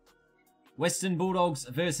 Western Bulldogs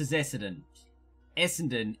versus Essendon.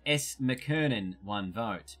 Essendon S. McKernan, 1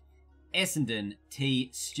 vote. Essendon T.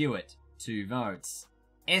 Stewart, 2 votes.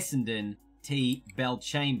 Essendon T.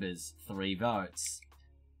 Bell-Chambers, 3 votes.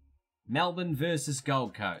 Melbourne versus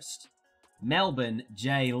Gold Coast. Melbourne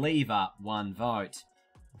J. Lever, 1 vote.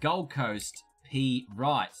 Gold Coast P.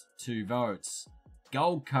 Wright, 2 votes.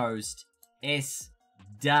 Gold Coast S.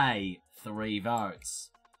 Day, 3 votes.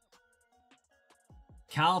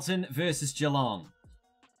 Carlton versus Geelong.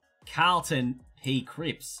 Carlton P.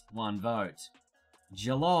 Cripps, 1 vote.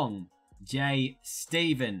 Geelong J.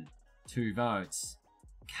 Stephen, 2 votes.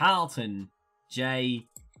 Carlton, J.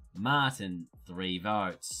 Martin, 3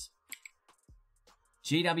 votes.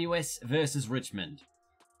 GWS versus Richmond.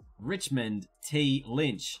 Richmond, T.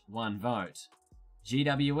 Lynch, 1 vote.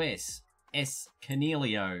 GWS, S.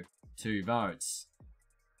 Cornelio, 2 votes.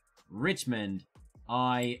 Richmond,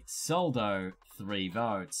 I. Soldo, 3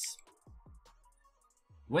 votes.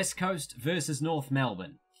 West Coast versus North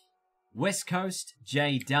Melbourne. West Coast,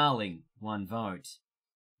 J. Darling, 1 vote.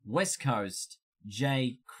 West Coast,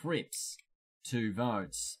 J. Cripps, 2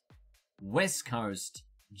 votes. West Coast,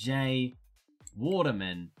 J.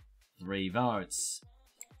 Waterman, 3 votes.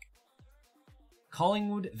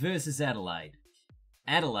 Collingwood versus Adelaide.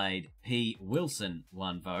 Adelaide, P. Wilson,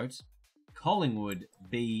 1 vote. Collingwood,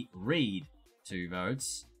 B. Reid, 2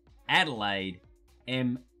 votes. Adelaide,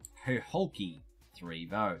 M. Puholke, 3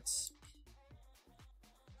 votes.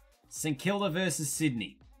 St Kilda versus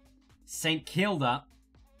Sydney. St Kilda,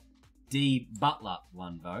 D. Butler,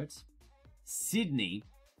 1 vote. Sydney,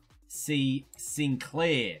 C.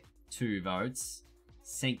 Sinclair, 2 votes.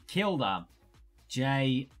 St Kilda,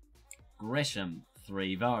 J. Gresham,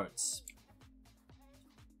 3 votes.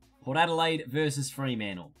 Port Adelaide versus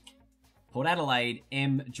Fremantle. Port Adelaide,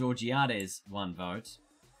 M. Georgiades, 1 vote.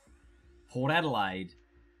 Port Adelaide,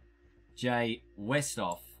 J.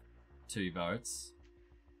 Westhoff, 2 votes.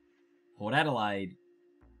 Port Adelaide,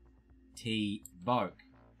 T. Boak,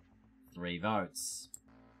 3 votes.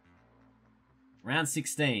 Round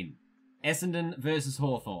 16. Essendon versus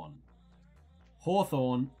Hawthorn.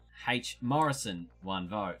 Hawthorn, H. Morrison, 1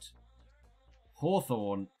 vote.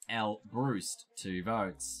 Hawthorn, L. Bruce, 2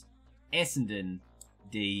 votes. Essendon,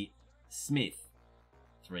 D. Smith,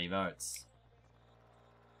 3 votes.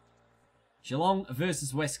 Geelong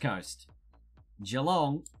versus West Coast.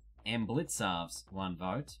 Geelong, M. Blitzarves, 1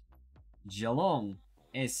 vote. Geelong,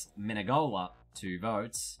 S. Menegola, 2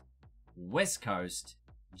 votes. West Coast,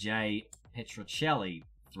 J. Petrocelli,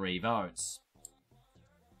 3 votes.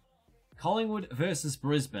 Collingwood versus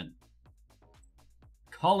Brisbane.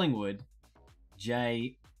 Collingwood,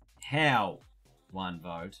 J. Howe, 1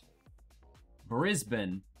 vote.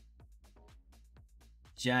 Brisbane,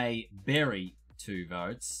 J. Berry, 2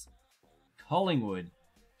 votes. Collingwood,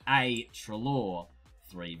 A. Treloar,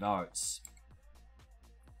 3 votes.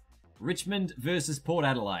 Richmond versus Port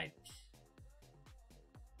Adelaide.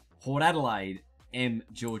 Port Adelaide, M.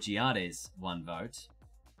 Georgiades, 1 vote.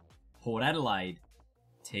 Port Adelaide,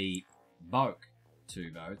 T. Boak,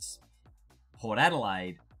 2 votes. Port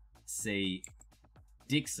Adelaide, C.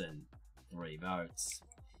 Dixon, 3 votes.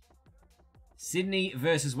 Sydney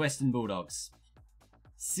versus Western Bulldogs.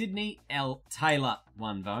 Sydney, L. Taylor,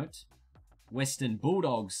 1 vote. Western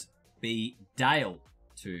Bulldogs, B. Dale,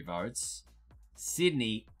 2 votes.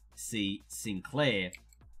 Sydney, C. Sinclair,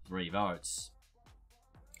 3 votes.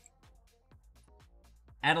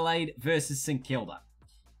 Adelaide versus St Kilda.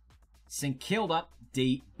 St Kilda,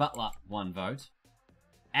 D. Butler, 1 vote.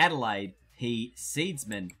 Adelaide, P.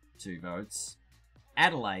 Seedsman, 2 votes.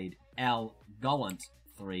 Adelaide, L. Gollant,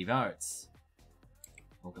 3 votes.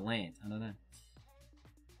 Or Gallant, I don't know.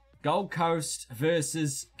 Gold Coast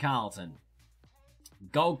versus Carlton.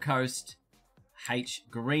 Gold Coast, H.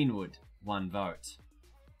 Greenwood, 1 vote.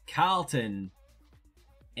 Carlton,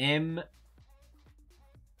 M.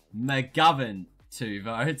 McGovern, 2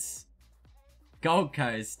 votes. Gold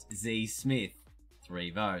Coast, Z. Smith,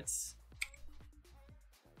 3 votes.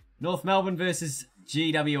 North Melbourne versus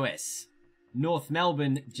GWS. North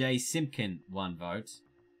Melbourne, J. Simpkin, 1 vote.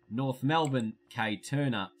 North Melbourne, K.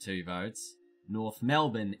 Turner, 2 votes. North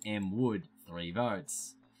Melbourne, M. Wood, 3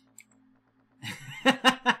 votes.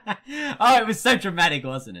 Oh, it was so dramatic,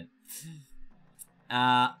 wasn't it?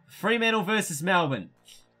 Fremantle versus Melbourne.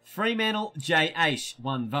 Fremantle, J. Aish,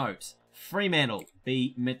 1 vote. Fremantle,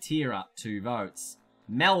 B. Matera, 2 votes.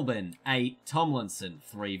 Melbourne, A. Tomlinson,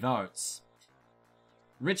 3 votes.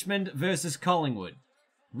 Richmond versus Collingwood.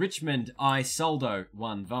 Richmond, I. Soldo,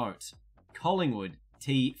 1 vote. Collingwood,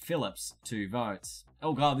 T. Phillips, 2 votes.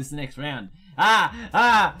 Oh god, this is the next round.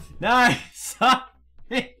 No, stop.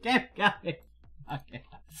 Keep going. Okay.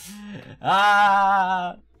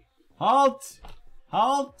 Halt.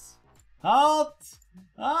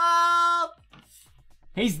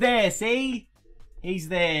 He's there, see? He's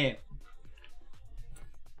there.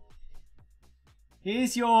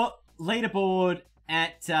 Here's your leaderboard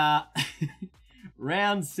at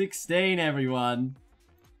round 16, everyone.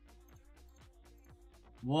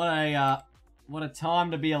 What a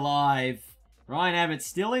time to be alive. Ryan Abbott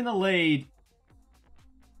still in the lead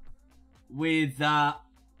with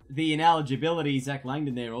the ineligibility. Zach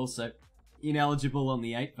Langdon there also ineligible on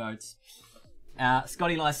the 8 votes.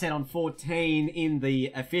 Scotty Lysette on 14 in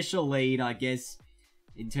the official lead, I guess,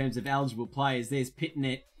 in terms of eligible players. There's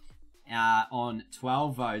Pitnet on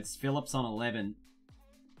 12 votes, Phillips on 11,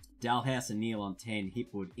 Dalhouse and Neal on 10,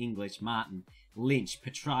 Hipwood, English, Martin, Lynch,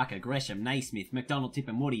 Petrarca, Gresham, Naismith, McDonald, Tip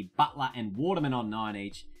and Woody, Butler and Waterman on 9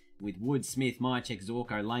 each, with Wood, Smith, Mychek,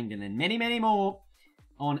 Zorko, Langdon and many, many more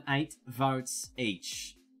on 8 votes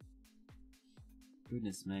each.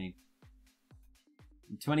 Goodness me.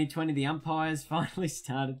 In 2020, the umpires finally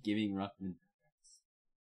started giving ruckman.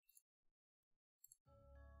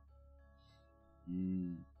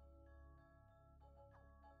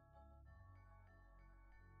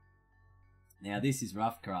 Now this is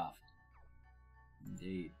rough craft.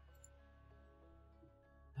 Indeed.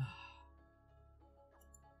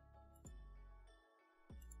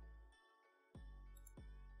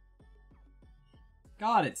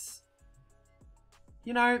 God, it's...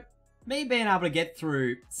 You know, me being able to get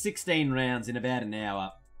through 16 rounds in about an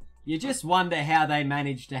hour, you just wonder how they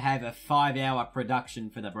manage to have a 5-hour production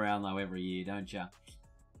for the Brownlow every year, don't you?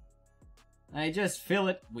 They just fill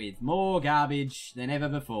it with more garbage than ever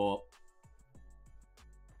before.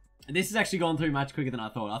 This has actually gone through much quicker than I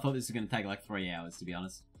thought. I thought this was going to take like 3 hours, to be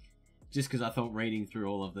honest. Just because I thought reading through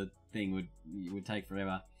all of the thing would take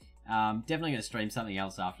forever. Definitely going to stream something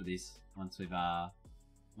else after this once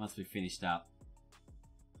we've finished up.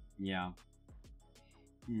 Yeah.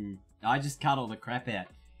 I just cut all the crap out.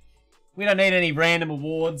 We don't need any random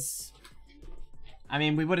awards. I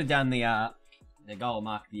mean, we would have done the goal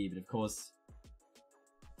mark of the year, but of course,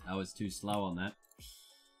 I was too slow on that.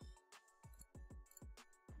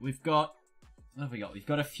 We've got... What have we got? We've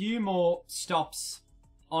got a few more stops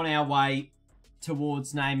on our way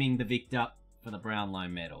towards naming the victor for the Brownlow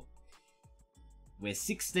Medal. We're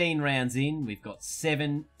 16 rounds in. We've got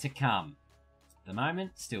 7 to come. At the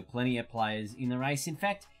moment, still plenty of players in the race. In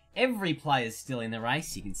fact, every player's still in the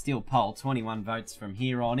race. You can still poll 21 votes from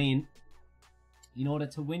here on in order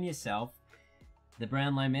to win yourself the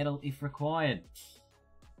Brownlow Medal if required.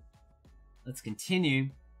 Let's continue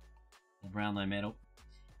the Brownlow Medal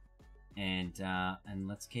and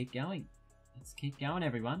let's keep going. Let's keep going,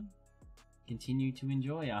 everyone. Continue to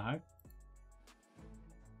enjoy, I hope.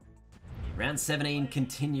 Round 17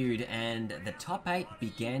 continued and the top 8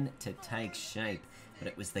 began to take shape, but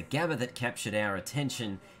it was the Gabba that captured our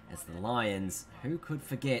attention as the Lions, who could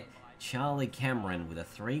forget Charlie Cameron with a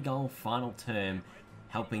 3-goal final term,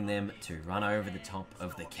 helping them to run over the top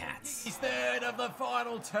of the Cats. He's third of the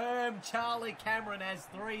final term. Charlie Cameron has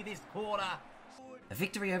 3 this quarter. A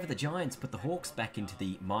victory over the Giants put the Hawks back into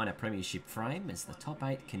the minor premiership frame as the top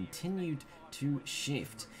 8 continued to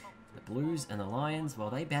shift. The Blues and the Lions, well,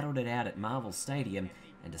 they battled it out at Marvel Stadium,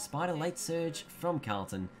 and despite a late surge from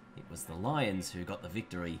Carlton, it was the Lions who got the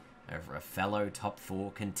victory over a fellow top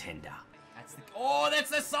 4 contender. That's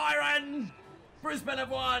the siren! Brisbane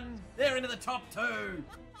have won! They're into the top 2!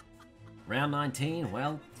 Round 19,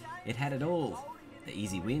 well, it had it all. The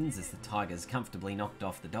easy wins as the Tigers comfortably knocked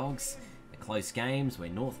off the Dogs, the close games where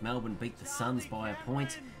North Melbourne beat the Suns by a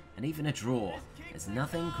point, and even a draw, as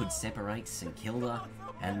nothing could separate St Kilda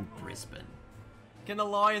and Brisbane. Can the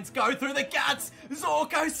Lions go through the guts?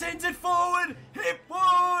 Zorko sends it forward!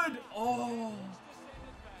 Hipwood! Oh!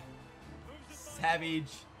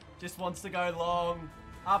 Savage just wants to go long.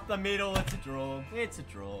 Up the middle, it's a draw. It's a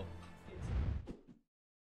draw.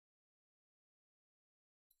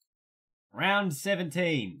 Round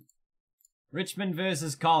 17. Richmond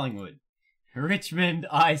versus Collingwood. Richmond,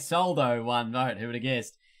 Isoldo, 1 vote. Who would have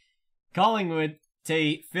guessed? Collingwood,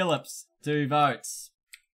 T. Phillips, 2 votes.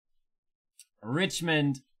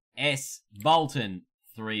 Richmond, S. Bolton,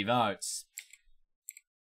 3 votes.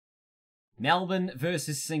 Melbourne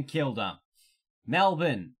versus St Kilda.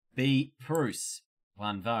 Melbourne, B. Bruce,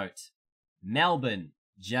 1 vote. Melbourne,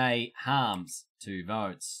 J. Harms, 2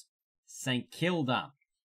 votes. St Kilda,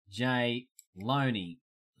 J. Loney,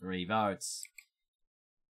 3 votes.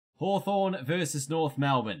 Hawthorn versus North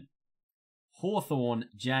Melbourne. Hawthorn,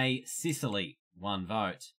 J. Sicily, 1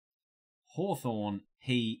 vote. Hawthorn,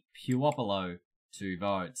 P. Puopolo, 2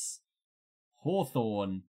 votes.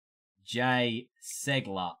 Hawthorn, J.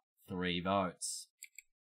 Segler, 3 votes.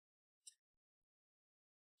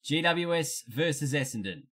 GWS versus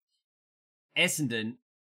Essendon. Essendon,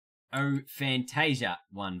 O. Fantasia,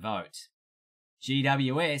 1 vote.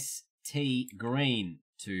 GWS, T. Green,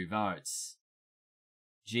 2 votes.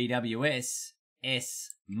 GWS,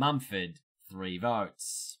 S. Mumford, 3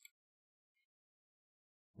 votes.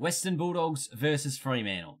 Western Bulldogs versus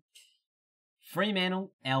Fremantle.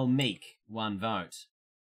 Fremantle, L. Meek, 1 vote.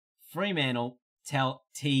 Fremantle,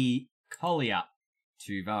 T. Collier,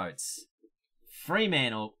 2 votes.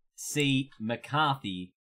 Fremantle, C.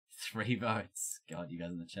 McCarthy, 3 votes. God, you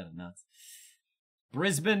guys in the chat are nuts.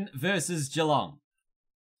 Brisbane versus Geelong.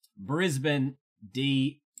 Brisbane,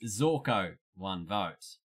 D. Zorko, 1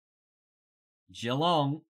 vote.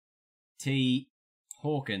 Geelong, T.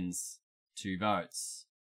 Hawkins, 2 votes.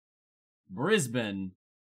 Brisbane,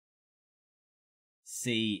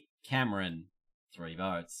 C. Cameron, 3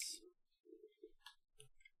 votes.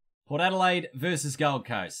 Port Adelaide versus Gold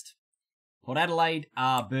Coast. Port Adelaide,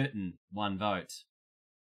 R. Burton, 1 vote.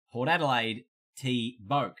 Port Adelaide, T.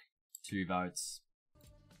 Boak, 2 votes.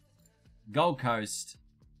 Gold Coast,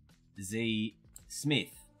 Z.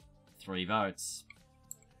 Smith, 3 votes.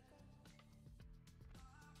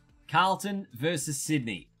 Carlton versus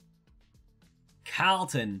Sydney.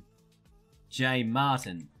 Carlton, J.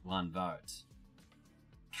 Martin, 1 vote.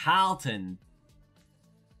 Carlton,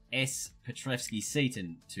 S.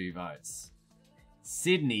 Petrevsky-Seaton, 2 votes.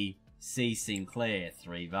 Sydney, C. Sinclair,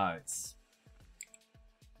 3 votes.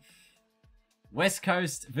 West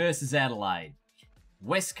Coast versus Adelaide.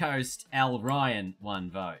 West Coast, Al Ryan, 1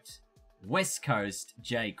 vote. West Coast,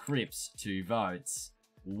 J. Cripps, 2 votes.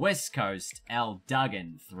 West Coast, Al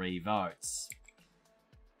Duggan, 3 votes.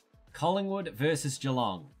 Collingwood versus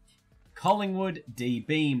Geelong. Collingwood, D.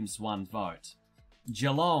 Beams, 1 vote.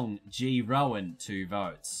 Geelong, G. Rowan, 2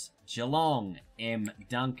 votes. Geelong, M.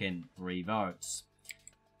 Duncan, 3 votes.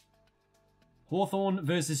 Hawthorn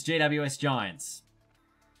versus GWS Giants.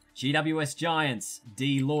 GWS Giants,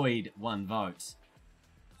 D. Lloyd, 1 vote.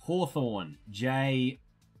 Hawthorn, J.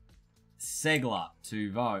 Segler,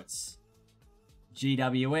 2 votes.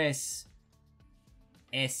 GWS,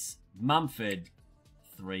 S. Mumford,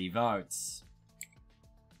 3 votes.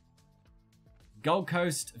 Gold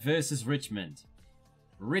Coast versus Richmond.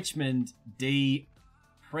 Richmond, D.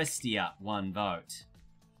 Prestia, 1 vote.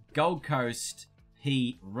 Gold Coast,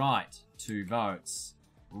 P. Wright, 2 votes.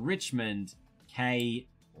 Richmond, K.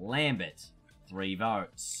 Lambert, 3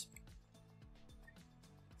 votes.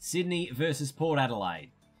 Sydney versus Port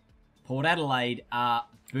Adelaide. Port Adelaide, R.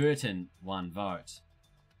 Burton, 1 vote.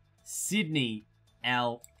 Sydney,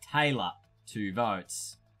 L. Taylor, 2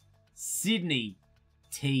 votes. Sydney,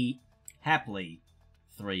 T. Hapley,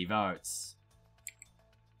 3 votes.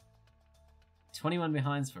 21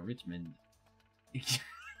 behinds for Richmond.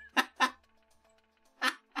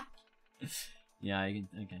 Yeah, you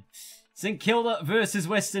can, okay. St Kilda versus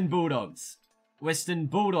Western Bulldogs. Western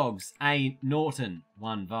Bulldogs, A. Norton,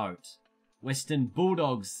 1 vote. Western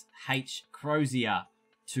Bulldogs, H. Crozier,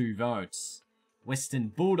 2 votes. Western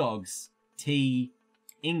Bulldogs, T.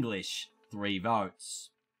 English, 3 votes.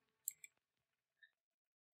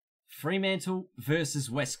 Fremantle versus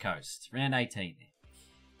West Coast, round 18 there.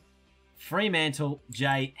 Fremantle,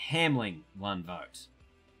 J. Hamling, 1 vote.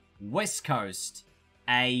 West Coast,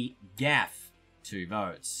 A. Gaff, 2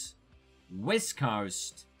 votes. West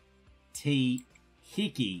Coast, T.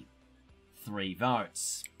 Hickey, 3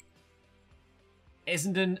 votes.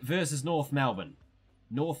 Essendon versus North Melbourne.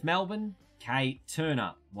 North Melbourne, K.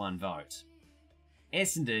 Turner, 1 vote.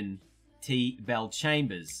 Essendon, T. Bell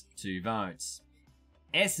Chambers, 2 votes.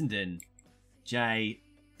 Essendon, J.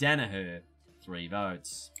 Danaher, 3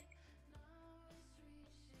 votes.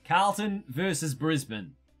 Carlton versus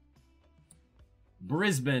Brisbane.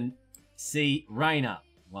 Brisbane, C. Rayner,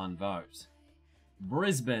 1 vote.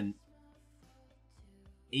 Brisbane,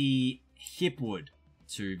 E. Hipwood,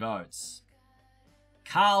 2 votes.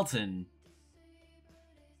 Carlton,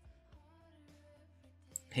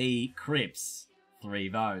 P. Cripps, 3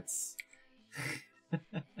 votes.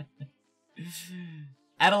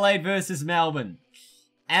 Adelaide versus Melbourne.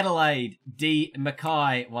 Adelaide, D.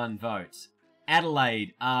 Mackay, 1 vote.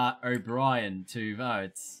 Adelaide, R. O'Brien, 2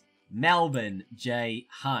 votes. Melbourne, J.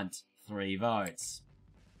 Hunt, 3 votes.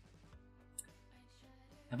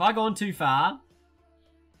 Have I gone too far?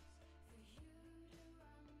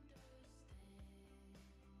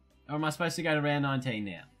 Or am I supposed to go to round 19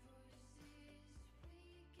 now?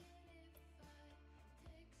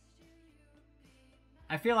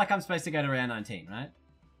 I feel like I'm supposed to go to round 19, right?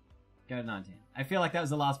 Go to 19. I feel like that was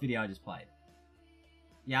the last video I just played.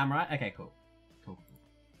 Yeah, I'm right? Okay, cool. Cool.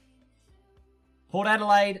 Port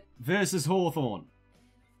Adelaide versus Hawthorn.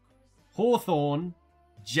 Hawthorn,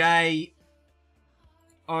 J.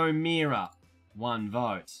 O'Meara, 1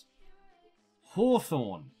 vote.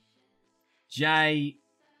 Hawthorn, J.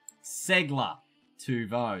 Segler, 2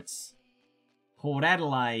 votes. Port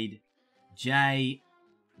Adelaide, J.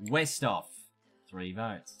 Westhoff, 3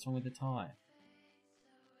 votes. What's wrong with the tie?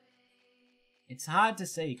 It's hard to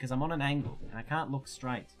see because I'm on an angle and I can't look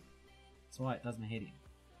straight. That's why it doesn't hit him.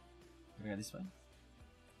 Can we go this way?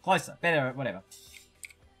 Closer, better, whatever.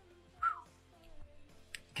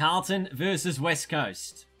 Carlton versus West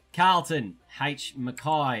Coast. Carlton, H.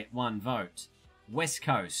 Mackay, 1 vote. West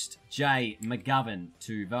Coast, J. McGovern,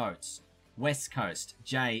 2 votes. West Coast,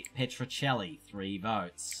 J. Petrocelli, 3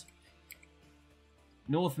 votes.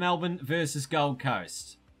 North Melbourne versus Gold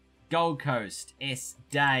Coast. Gold Coast, S.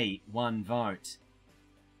 Day, 1 vote.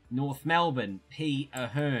 North Melbourne, P.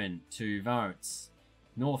 Ahern, 2 votes.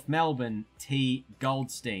 North Melbourne, T.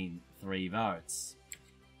 Goldstein, 3 votes.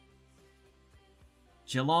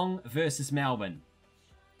 Geelong versus Melbourne.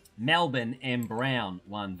 Melbourne, M. Brown,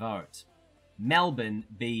 1 vote. Melbourne,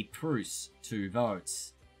 B. Pruce, 2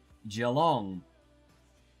 votes. Geelong,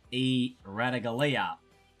 E. Radagalia,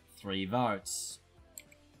 3 votes.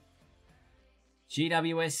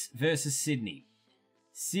 GWS versus Sydney.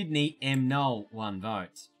 Sydney, M. Knoll, 1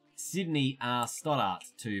 vote. Sydney, R. Stoddart,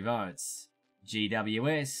 2 votes.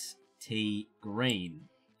 GWS, T. Green,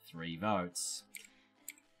 3 votes.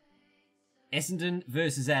 Essendon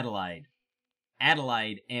versus Adelaide.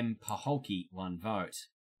 Adelaide, M. Paholke, 1 vote.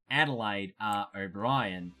 Adelaide, R.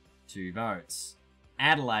 O'Brien, 2 votes.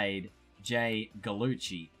 Adelaide, J.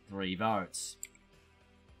 Gallucci, 3 votes.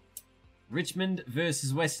 Richmond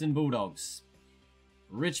versus Western Bulldogs.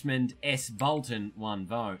 Richmond, S. Bolton, 1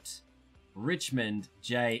 vote. Richmond,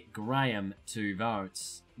 J. Graham, 2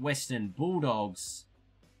 votes. Western Bulldogs,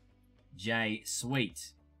 J.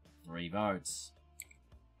 Sweet, 3 votes.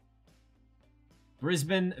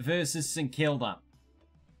 Brisbane versus St Kilda.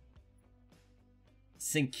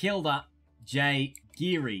 St Kilda, J.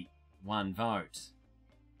 Geary, 1 vote.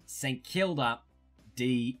 St Kilda,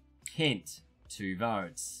 D. Kent, 2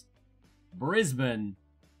 votes. Brisbane,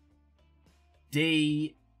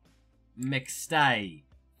 D. McStay,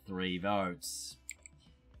 3 votes.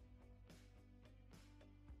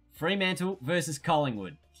 Fremantle versus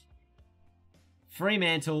Collingwood.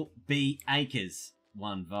 Fremantle, B. Akers,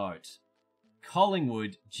 1 vote.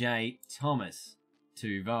 Collingwood, J. Thomas,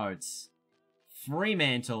 2 votes.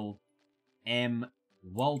 Fremantle, M.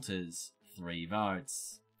 Walters, 3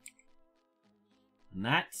 votes. And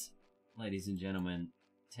that, ladies and gentlemen,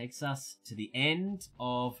 takes us to the end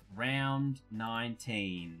of round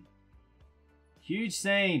 19. Huge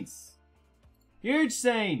scenes. Huge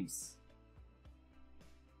scenes.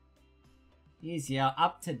 Here's your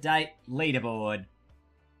up-to-date leaderboard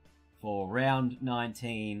for round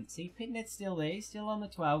 19. See, Pitnet's still there. He's still on the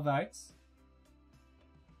 12 votes.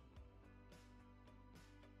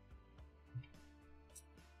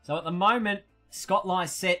 So at the moment, Scott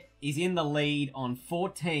Lysette is in the lead on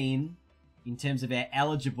 14 in terms of our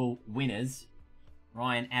eligible winners.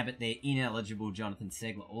 Ryan Abbott, they're ineligible. Jonathan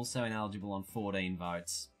Segler also ineligible on 14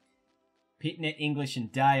 votes. Pitnet, English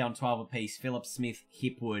and Day on 12 apiece. Philip Smith,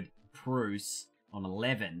 Hipwood, Bruce on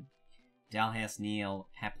 11. Dalhouse, Neal,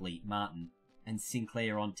 Hapley, Martin and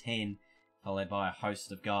Sinclair on 10, followed by a host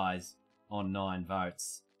of guys on 9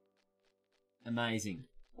 votes. Amazing.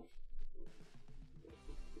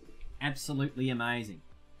 Absolutely amazing.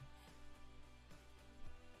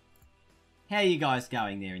 How are you guys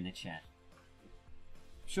going there in the chat?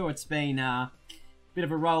 Sure, it's been a bit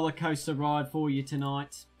of a roller coaster ride for you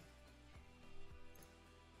tonight.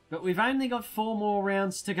 But we've only got 4 more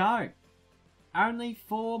rounds to go. Only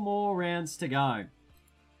 4 more rounds to go.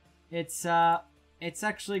 It's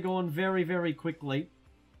actually gone very, very quickly.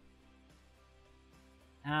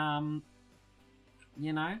 You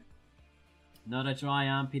know, not a dry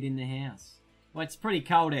armpit in the house. Well, it's pretty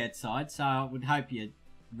cold outside, so I would hope you're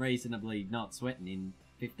reasonably not sweating in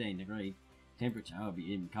 15 degree temperature. It'll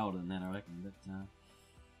be even colder than that, I reckon. But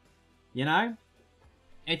you know,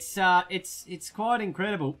 it's quite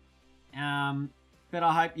incredible. But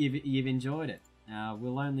I hope you've enjoyed it.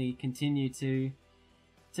 We'll only continue to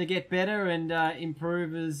get better and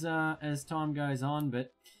improve as time goes on.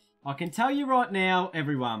 But I can tell you right now,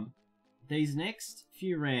 everyone, these next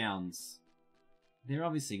few rounds, they're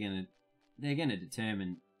obviously gonna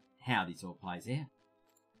determine how this all plays out.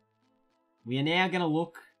 We are now going to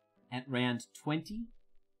look at round 20,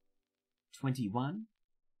 21,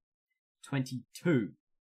 22.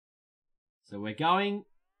 So we're going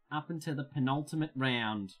up into the penultimate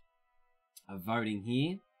round of voting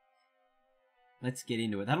here. Let's get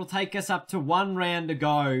into it. That'll take us up to 1 round to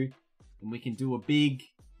go, and we can do a big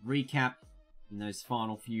recap in those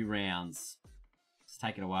final few rounds. Let's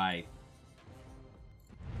take it away.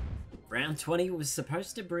 Round 20 was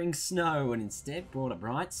supposed to bring snow and instead brought a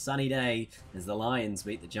bright sunny day as the Lions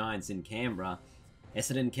beat the Giants in Canberra.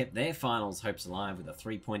 Essendon kept their finals hopes alive with a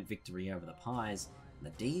 3-point victory over the Pies, and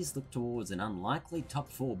the D's looked towards an unlikely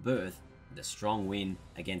top 4 berth with a strong win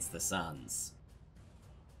against the Suns.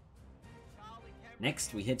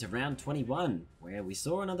 Next, we head to round 21, where we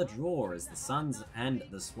saw another draw as the Suns and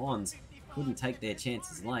the Swans couldn't take their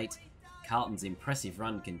chances late. Carlton's impressive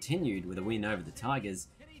run continued with a win over the Tigers,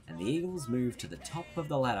 and the Eagles moved to the top of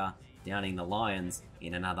the ladder, downing the Lions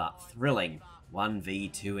in another thrilling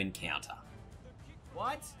 1v2 encounter.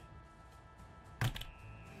 What?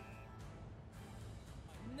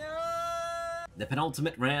 No! The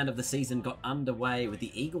penultimate round of the season got underway with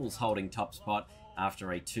the Eagles holding top spot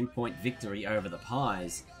after a 2-point victory over the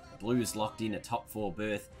Pies. The Blues locked in a top 4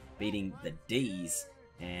 berth, beating the D's,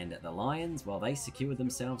 and the Lions, well, they secured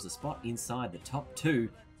themselves a spot inside the top 2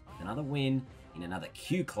 with another win in another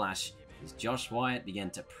Q clash as Josh Wyatt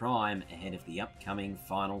began to prime ahead of the upcoming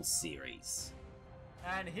final series.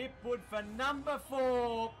 And Hipwood for number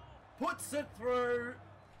 4 puts it through.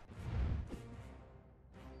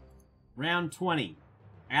 Round 20.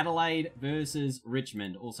 Adelaide versus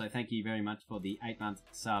Richmond. Also, thank you very much for the 8-month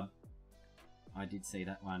sub. I did see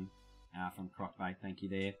that one from Crockbait. Thank you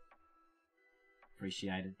there.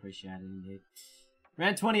 Appreciated indeed.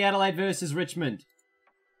 Round 20, Adelaide versus Richmond.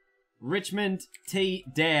 Richmond, T.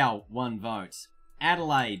 Dow, 1 vote.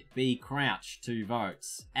 Adelaide, B. Crouch, 2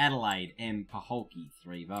 votes. Adelaide, M. Paholke,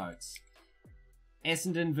 3 votes.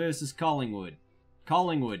 Essendon versus Collingwood.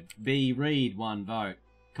 Collingwood, B. Reid, 1 vote.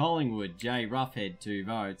 Collingwood, J. Roughhead, 2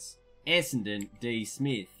 votes. Essendon, D.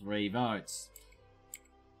 Smith, 3 votes.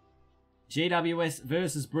 GWS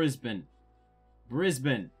versus Brisbane.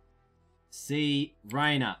 Brisbane, C.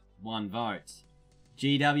 Rayner, 1 vote.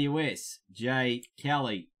 GWS, J.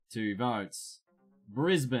 Kelly, 2 votes.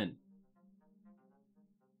 Brisbane,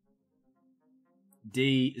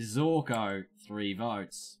 D. Zorko, 3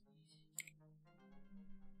 votes.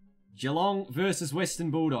 Geelong versus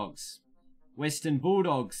Western Bulldogs. Western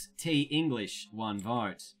Bulldogs, T. English, 1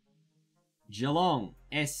 vote. Geelong,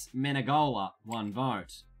 S. Menegola, 1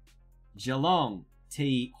 vote. Geelong,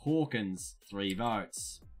 T. Hawkins, 3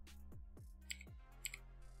 votes.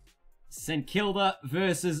 St Kilda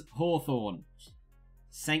versus Hawthorn.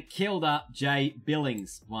 St Kilda, J.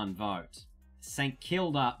 Billings, 1 vote. St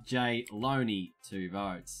Kilda, J. Loney, 2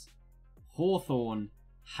 votes. Hawthorn,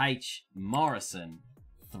 H. Morrison,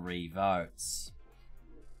 3 votes.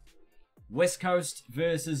 West Coast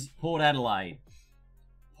versus Port Adelaide.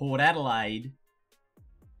 Port Adelaide,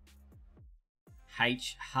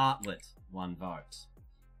 H. Hartlett, 1 vote.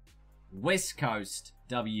 West Coast,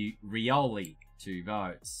 W. Rioli, 2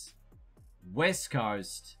 votes. West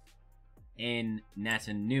Coast, N.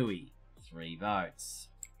 Natanui, 3 votes.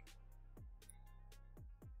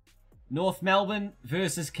 North Melbourne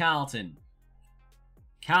versus Carlton.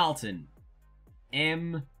 Carlton,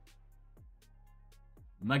 M.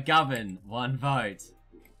 McGovern, 1 vote.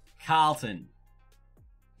 Carlton,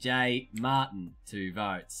 J. Martin, 2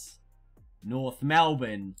 votes. North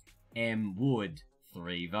Melbourne, M. Wood,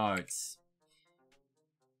 3 votes.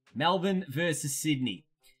 Melbourne versus Sydney.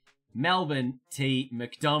 Melbourne, T.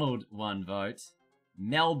 McDonald, 1 vote.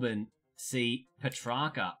 Melbourne, C.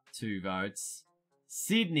 Petrarca, 2 votes.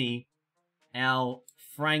 Sydney, L.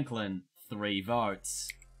 Franklin, 3 votes.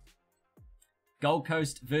 Gold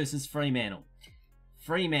Coast versus Fremantle.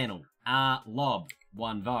 Fremantle, R. Lobb,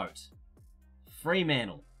 1 vote.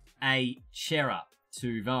 Fremantle, A. Chera,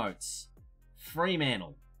 2 votes.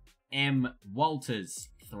 Fremantle, M. Walters,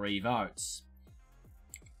 3 votes.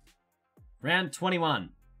 Round 21.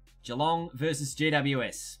 Geelong versus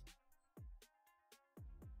GWS.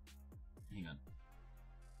 Hang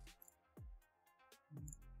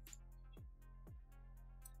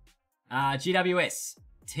on. GWS,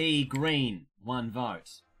 T. Green, 1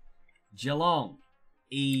 vote. Geelong,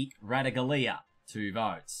 E. Radigalia, 2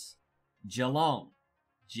 votes. Geelong,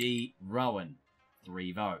 G. Rowan,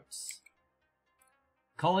 3 votes.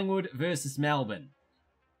 Collingwood versus Melbourne.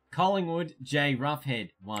 Collingwood, J. Roughhead,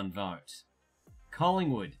 1 vote.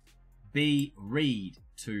 Collingwood, B. Reid,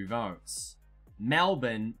 2 votes.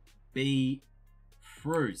 Melbourne, B.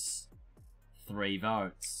 Bruce, 3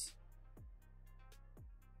 votes.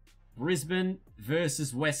 Brisbane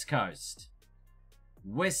versus West Coast.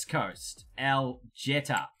 West Coast, L.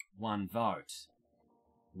 Jetta, 1 vote.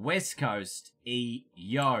 West Coast, E.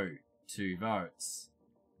 Yo, 2 votes.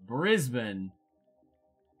 Brisbane,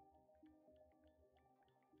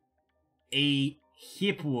 E.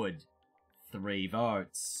 Hipwood, 3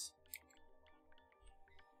 votes.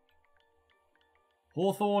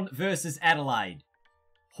 Hawthorn versus Adelaide.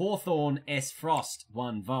 Hawthorn, S. Frost,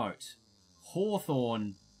 1 vote.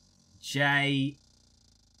 Hawthorn, J.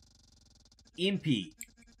 Impey,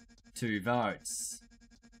 2 votes.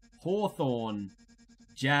 Hawthorn,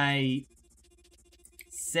 J.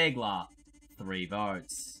 Segler, 3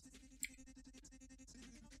 votes.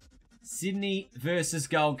 Sydney versus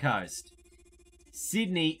Gold Coast.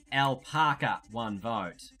 Sydney Alpaca, 1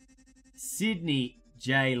 vote. Sydney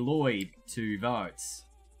J. Lloyd, 2 votes.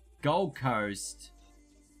 Gold Coast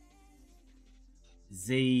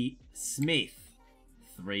Z. Smith,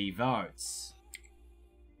 3 votes.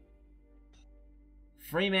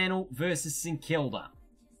 Fremantle versus St Kilda.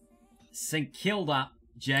 St Kilda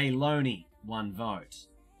J. Loney, 1 vote.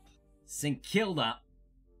 St Kilda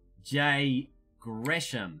J.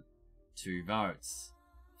 Gresham, 2 votes.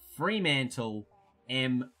 Fremantle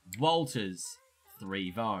M. Walters,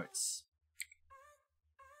 3 votes.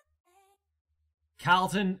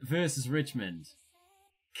 Carlton versus Richmond.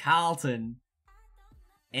 Carlton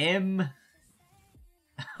M.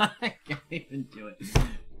 I can't even do it.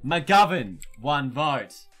 McGovern, 1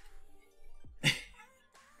 vote.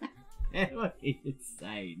 What are you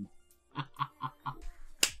saying?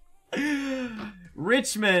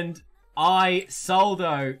 Richmond I.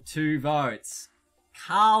 Soldo, 2 votes.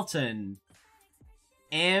 Carlton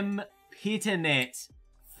M. Pitternet,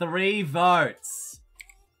 3 votes.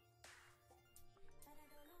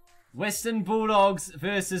 Western Bulldogs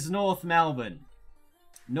versus North Melbourne.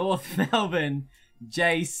 North Melbourne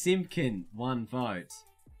J. Simpkin, 1 vote.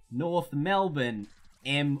 North Melbourne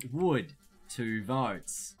M. Wood, 2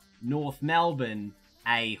 votes. North Melbourne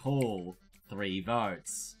A. Hall, 3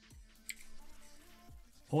 votes.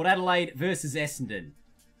 Port Adelaide versus Essendon.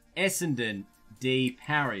 Essendon D.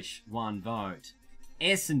 Parrish, 1 vote.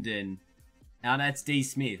 Essendon, oh, that's D.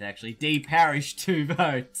 Smith actually. D. Parrish, 2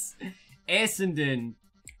 votes. Essendon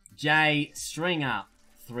J. Stringer,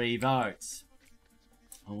 3 votes.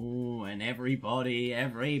 Oh, and everybody.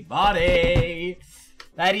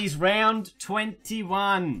 That is round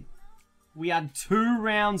 21. We are 2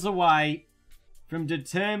 rounds away from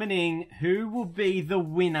determining who will be the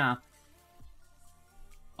winner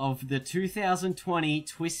of the 2020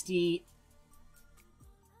 Twisty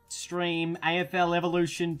Stream AFL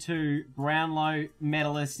Evolution 2 Brownlow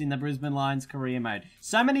medalist in the Brisbane Lions career mode.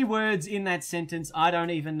 So many words in that sentence, I don't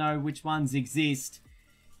even know which ones exist.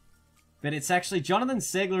 But it's actually Jonathan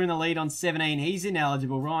Segler in the lead on 17. He's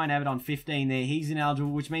ineligible. Ryan Abbott on 15 there. He's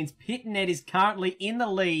ineligible, which means Pitternet is currently in the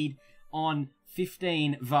lead on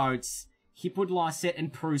 15 votes. Hipwood, Lysette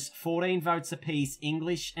and Bruce, 14 votes apiece.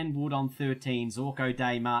 English and Wood on 13. Zorko,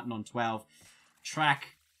 Day, Martin on 12.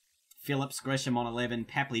 Track, Phillips, Gresham on 11.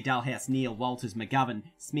 Papley, Dalhouse, Neal, Walters, McGovern,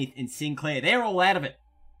 Smith and Sinclair. They're all out of it.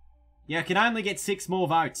 You can only get 6 more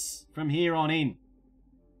votes from here on in.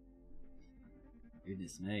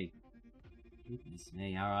 Goodness me. Goodness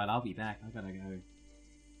me. Alright, I'll be back. I gotta go.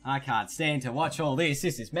 I can't stand to watch all this.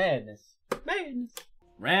 This is madness. Madness.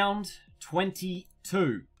 Round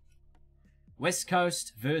 22. West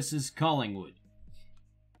Coast versus Collingwood.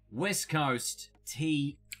 West Coast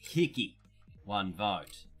T. Hickey, 1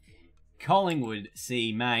 vote. Collingwood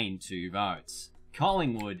C. Main, 2 votes.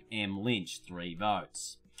 Collingwood M. Lynch, 3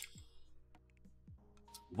 votes.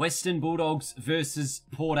 Western Bulldogs versus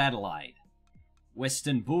Port Adelaide.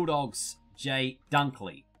 Western Bulldogs J.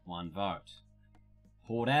 Dunkley, 1 vote.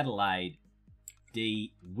 Port Adelaide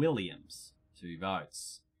D. Williams, 2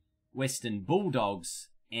 votes. Western Bulldogs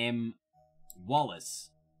M.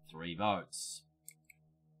 Wallace, 3 votes.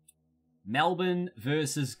 Melbourne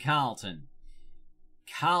versus Carlton.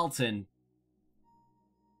 Carlton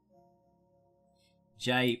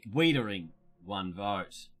J. Wiedering, 1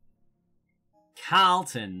 vote.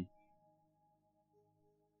 Carlton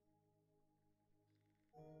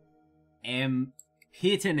M.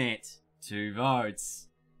 Pitternet, 2 votes.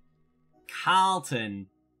 Carlton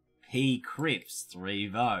P. Cripps, 3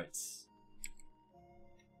 votes.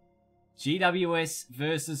 GWS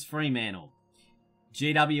versus Fremantle.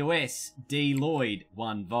 GWS D. Lloyd,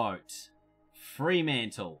 1 vote.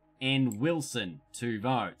 Fremantle N. Wilson, 2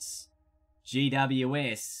 votes.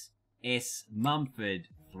 GWS S. Mumford,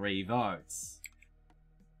 3 votes.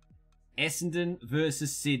 Essendon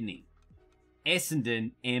versus Sydney.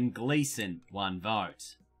 Essendon M. Gleeson, 1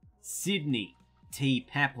 vote. Sydney T.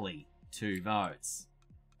 Papley, 2 votes.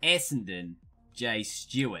 Essendon J.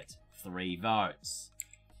 Stewart, 3 votes.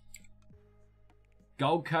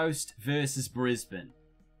 Gold Coast versus Brisbane.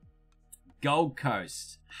 Gold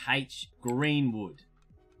Coast H. Greenwood,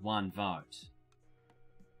 1 vote.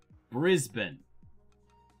 Brisbane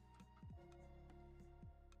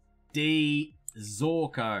D.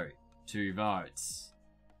 Zorko, 2 votes.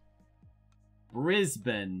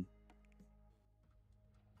 Brisbane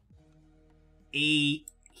E.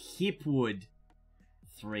 Hipwood,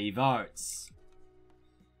 3 votes.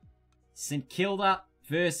 St Kilda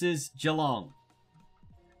versus Geelong.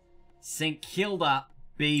 St Kilda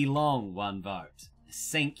B. Long, 1 vote.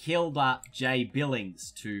 St Kilda, J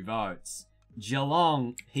Billings, 2 votes.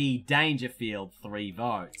 Geelong, P Dangerfield, 3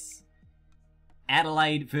 votes.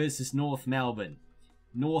 Adelaide versus North Melbourne.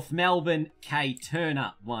 North Melbourne, K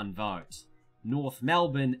Turner, 1 vote. North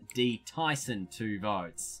Melbourne, D Tyson, 2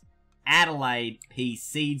 votes. Adelaide, P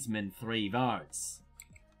Seedsman, 3 votes.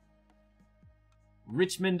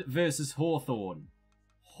 Richmond versus Hawthorn.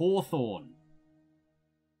 Hawthorn,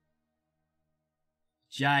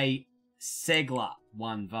 J Segler,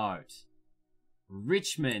 1 vote.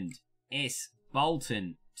 Richmond, S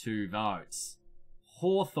Bolton, 2 votes.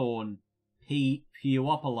 Hawthorn, P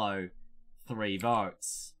Puopolo, 3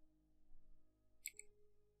 votes.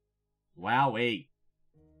 Wowee.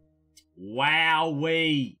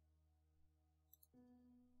 Wowee.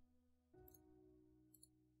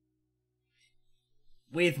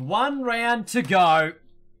 With 1 round to go,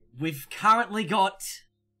 we've currently got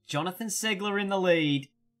Jonathan Segler in the lead.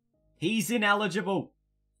 He's ineligible.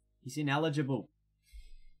 He's ineligible.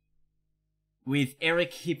 With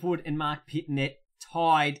Eric Hipwood and Mark Pitnet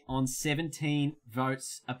tied on 17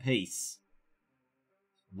 votes apiece.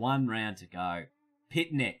 1 round to go.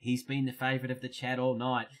 Pitnet, he's been the favourite of the chat all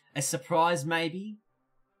night. A surprise maybe,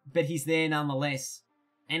 but he's there nonetheless.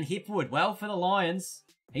 And Hipwood, well, for the Lions,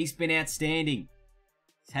 he's been outstanding.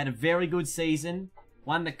 He's had a very good season,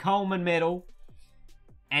 won the Coleman Medal,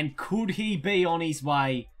 and could he be on his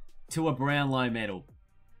way to a Brownlow Medal?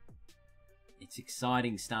 It's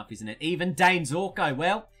exciting stuff, isn't it? Even Dane Zorko,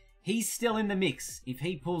 well, he's still in the mix. If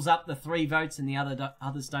he pulls up the 3 votes and the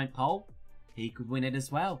others don't poll, he could win it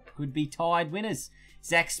as well. Could be tied winners.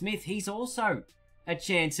 Zach Smith, he's also a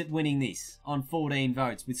chance at winning this on 14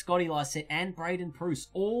 votes, with Scotty Lysette and Braden Pruce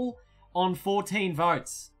all on 14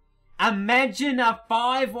 votes. Imagine a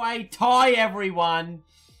 5-way tie, everyone.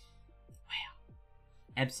 Wow.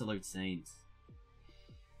 Absolute scenes.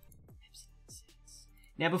 Absolute scenes.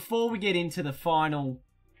 Now, before we get into the final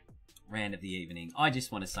round of the evening, I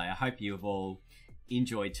just want to say I hope you have all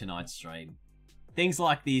enjoyed tonight's stream. Things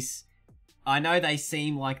like this, I know they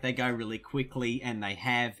seem like they go really quickly, and they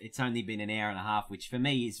have. It's only been an hour and a half, which for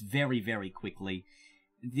me is very, very quickly.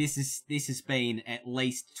 This has been at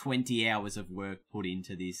least 20 hours of work put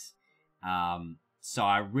into this. So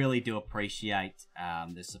I really do appreciate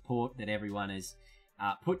the support that everyone has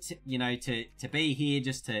put, to be here,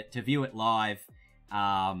 just to view it live.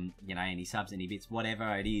 Any subs, any bits,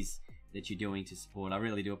 whatever it is that you're doing to support. I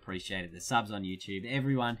really do appreciate it. The subs on YouTube,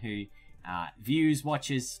 everyone who views,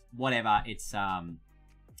 watches, whatever. It's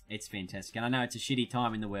fantastic. And I know it's a shitty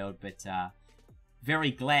time in the world, but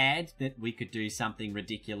very glad that we could do something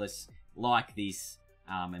ridiculous like this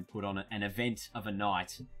and put on an event of a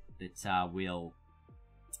night that will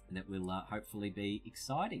hopefully be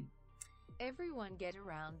exciting. Everyone get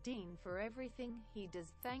around Dean for everything he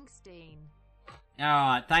does. Thanks, Dean.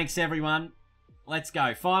 Alright, thanks everyone. Let's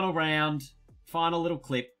go. Final round. Final little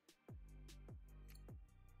clip.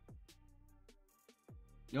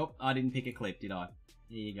 Nope, I didn't pick a clip, did I?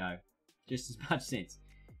 There you go. Just as much sense.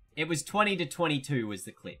 It was 20 to 22 was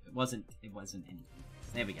the clip. It wasn't anything.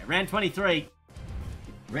 There we go. Round 23.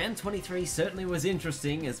 Round 23 certainly was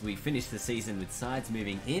interesting as we finished the season with sides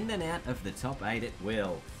moving in and out of the top 8 at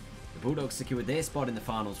will. The Bulldogs secured their spot in the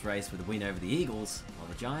finals race with a win over the Eagles, while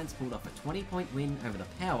the Giants pulled off a 20-point win over the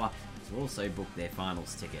Power to also book their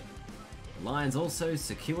finals ticket. The Lions also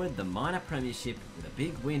secured the minor premiership with a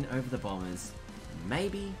big win over the Bombers, and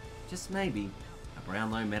maybe, just maybe, a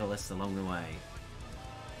Brownlow medalist along the way.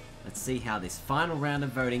 Let's see how this final round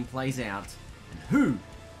of voting plays out, and who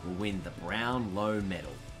will win the Brownlow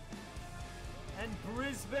Medal. And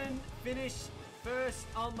Brisbane finish first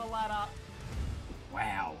on the ladder.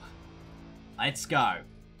 Wow. Let's go.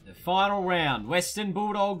 The final round, Western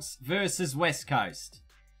Bulldogs versus West Coast.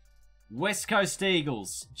 West Coast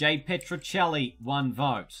Eagles, J Petrocelli, 1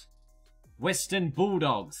 vote. Western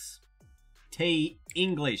Bulldogs, T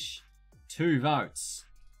English, 2 votes.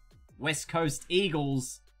 West Coast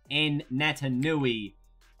Eagles, N Natanui,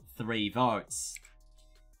 3 votes.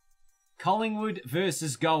 Collingwood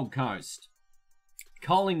versus Gold Coast.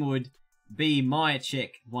 Collingwood, B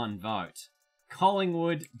Myercheck, 1 vote.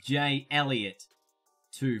 Collingwood, J Elliott,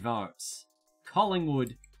 2 votes.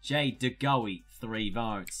 Collingwood, J DeGoey, 3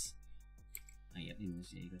 votes. Oh, yeah,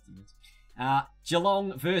 English, yeah, that's English.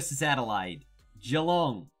 Geelong versus Adelaide.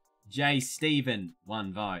 Geelong, J Stephen,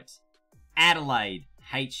 1 vote. Adelaide,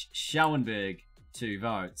 H Schoenberg, 2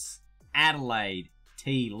 votes. Adelaide,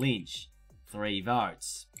 T Lynch, 3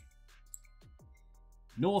 votes.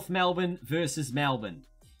 North Melbourne versus Melbourne.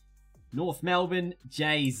 North Melbourne,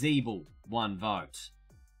 J Zeeble, 1 vote.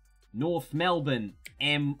 North Melbourne,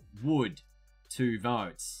 M Wood, 2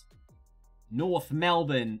 votes. North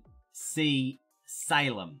Melbourne C.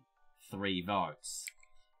 Salem, 3 votes.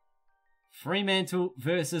 Fremantle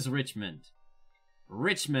versus Richmond.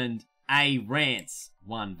 Richmond A. Rance,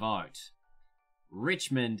 1 vote.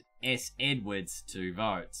 Richmond S. Edwards, 2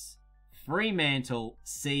 votes. Fremantle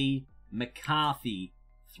C. McCarthy,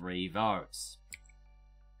 3 votes.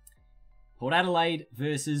 Port Adelaide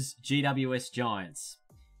versus GWS Giants.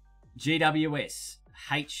 GWS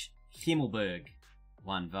H. Himmelberg,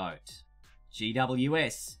 1 vote.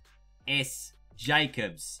 GWS S.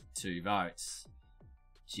 Jacobs, 2 votes.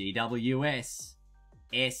 GWS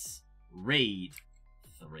S. Reid,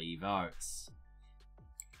 3 votes.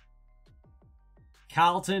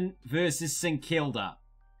 Carlton versus St Kilda.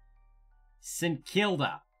 St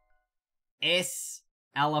Kilda S.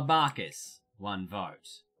 Alabakis, 1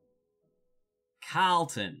 vote.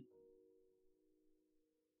 Carlton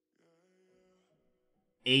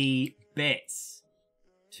E. Betts,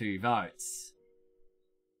 2 votes.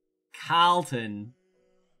 Carlton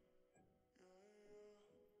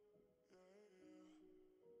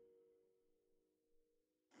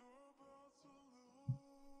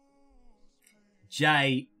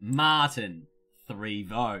J. Martin, 3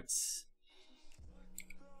 votes.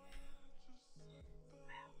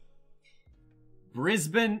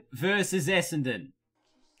 Brisbane versus Essendon.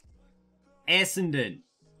 Essendon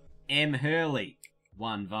M. Hurley,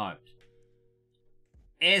 1 vote.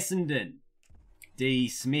 Essendon D.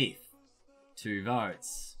 Smith, 2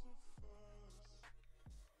 votes.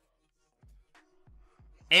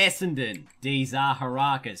 Essendon D.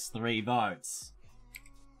 Zaharakis, 3 votes.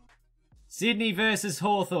 Sydney versus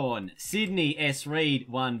Hawthorn. Sydney S. Reid,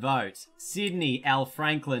 1 vote. Sydney Al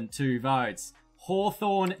Franklin, 2 votes.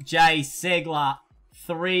 Hawthorn J. Segler,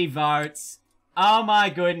 3 votes. Oh my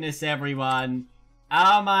goodness, everyone.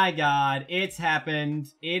 Oh my god, it's happened.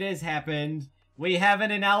 It has happened. We have an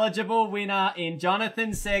ineligible winner in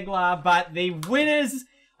Jonathan Segler, but the winners,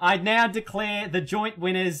 I now declare the joint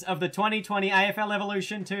winners of the 2020 AFL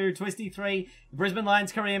Evolution 2 Twisty 3 Brisbane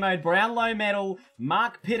Lions Career Mode Brownlow Medal,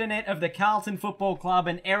 Mark Pitternet of the Carlton Football Club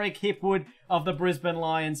and Eric Hipwood of the Brisbane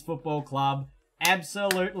Lions Football Club.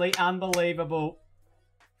 Absolutely unbelievable.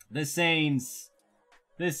 The scenes.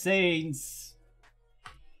 The scenes.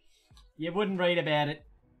 You wouldn't read about it.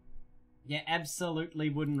 You absolutely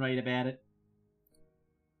wouldn't read about it.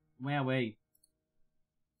 Wowee.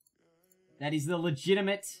 That is the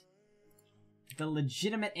legitimate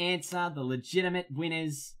answer, the legitimate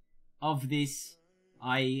winners of this.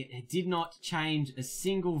 I did not change a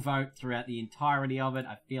single vote throughout the entirety of it.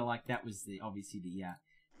 I feel like that was obviously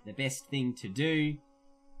the best thing to do,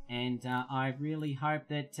 and I really hope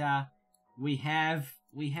that we have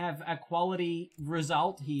a quality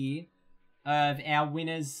result here of our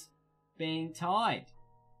winners being tied.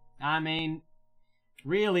 I mean,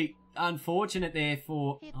 really unfortunate there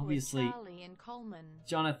for, obviously,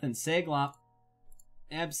 Jonathan Segler.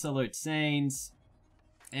 Absolute scenes.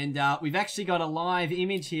 And we've actually got a live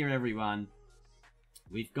image here, everyone.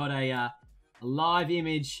 We've got a live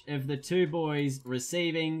image of the two boys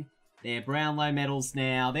receiving their Brownlow medals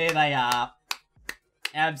now. There they are.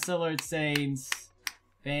 Absolute scenes.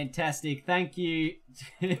 Fantastic. Thank you,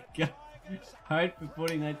 Hope, for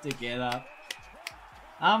putting that together.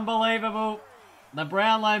 Unbelievable. The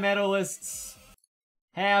Brownlow medalists.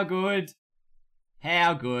 How good.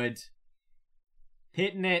 How good.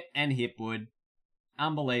 Pitternet and Hipwood.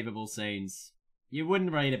 Unbelievable scenes. You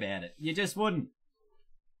wouldn't read about it. You just wouldn't.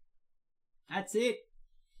 That's it.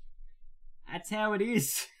 That's how it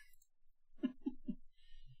is.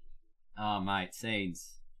 Oh, mate.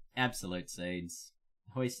 Scenes. Absolute scenes.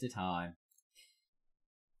 Hoist it high.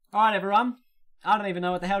 Alright, everyone. I don't even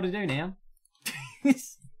know what the hell to do now.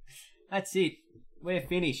 That's it. We're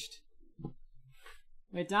finished.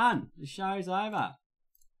 We're done. The show's over.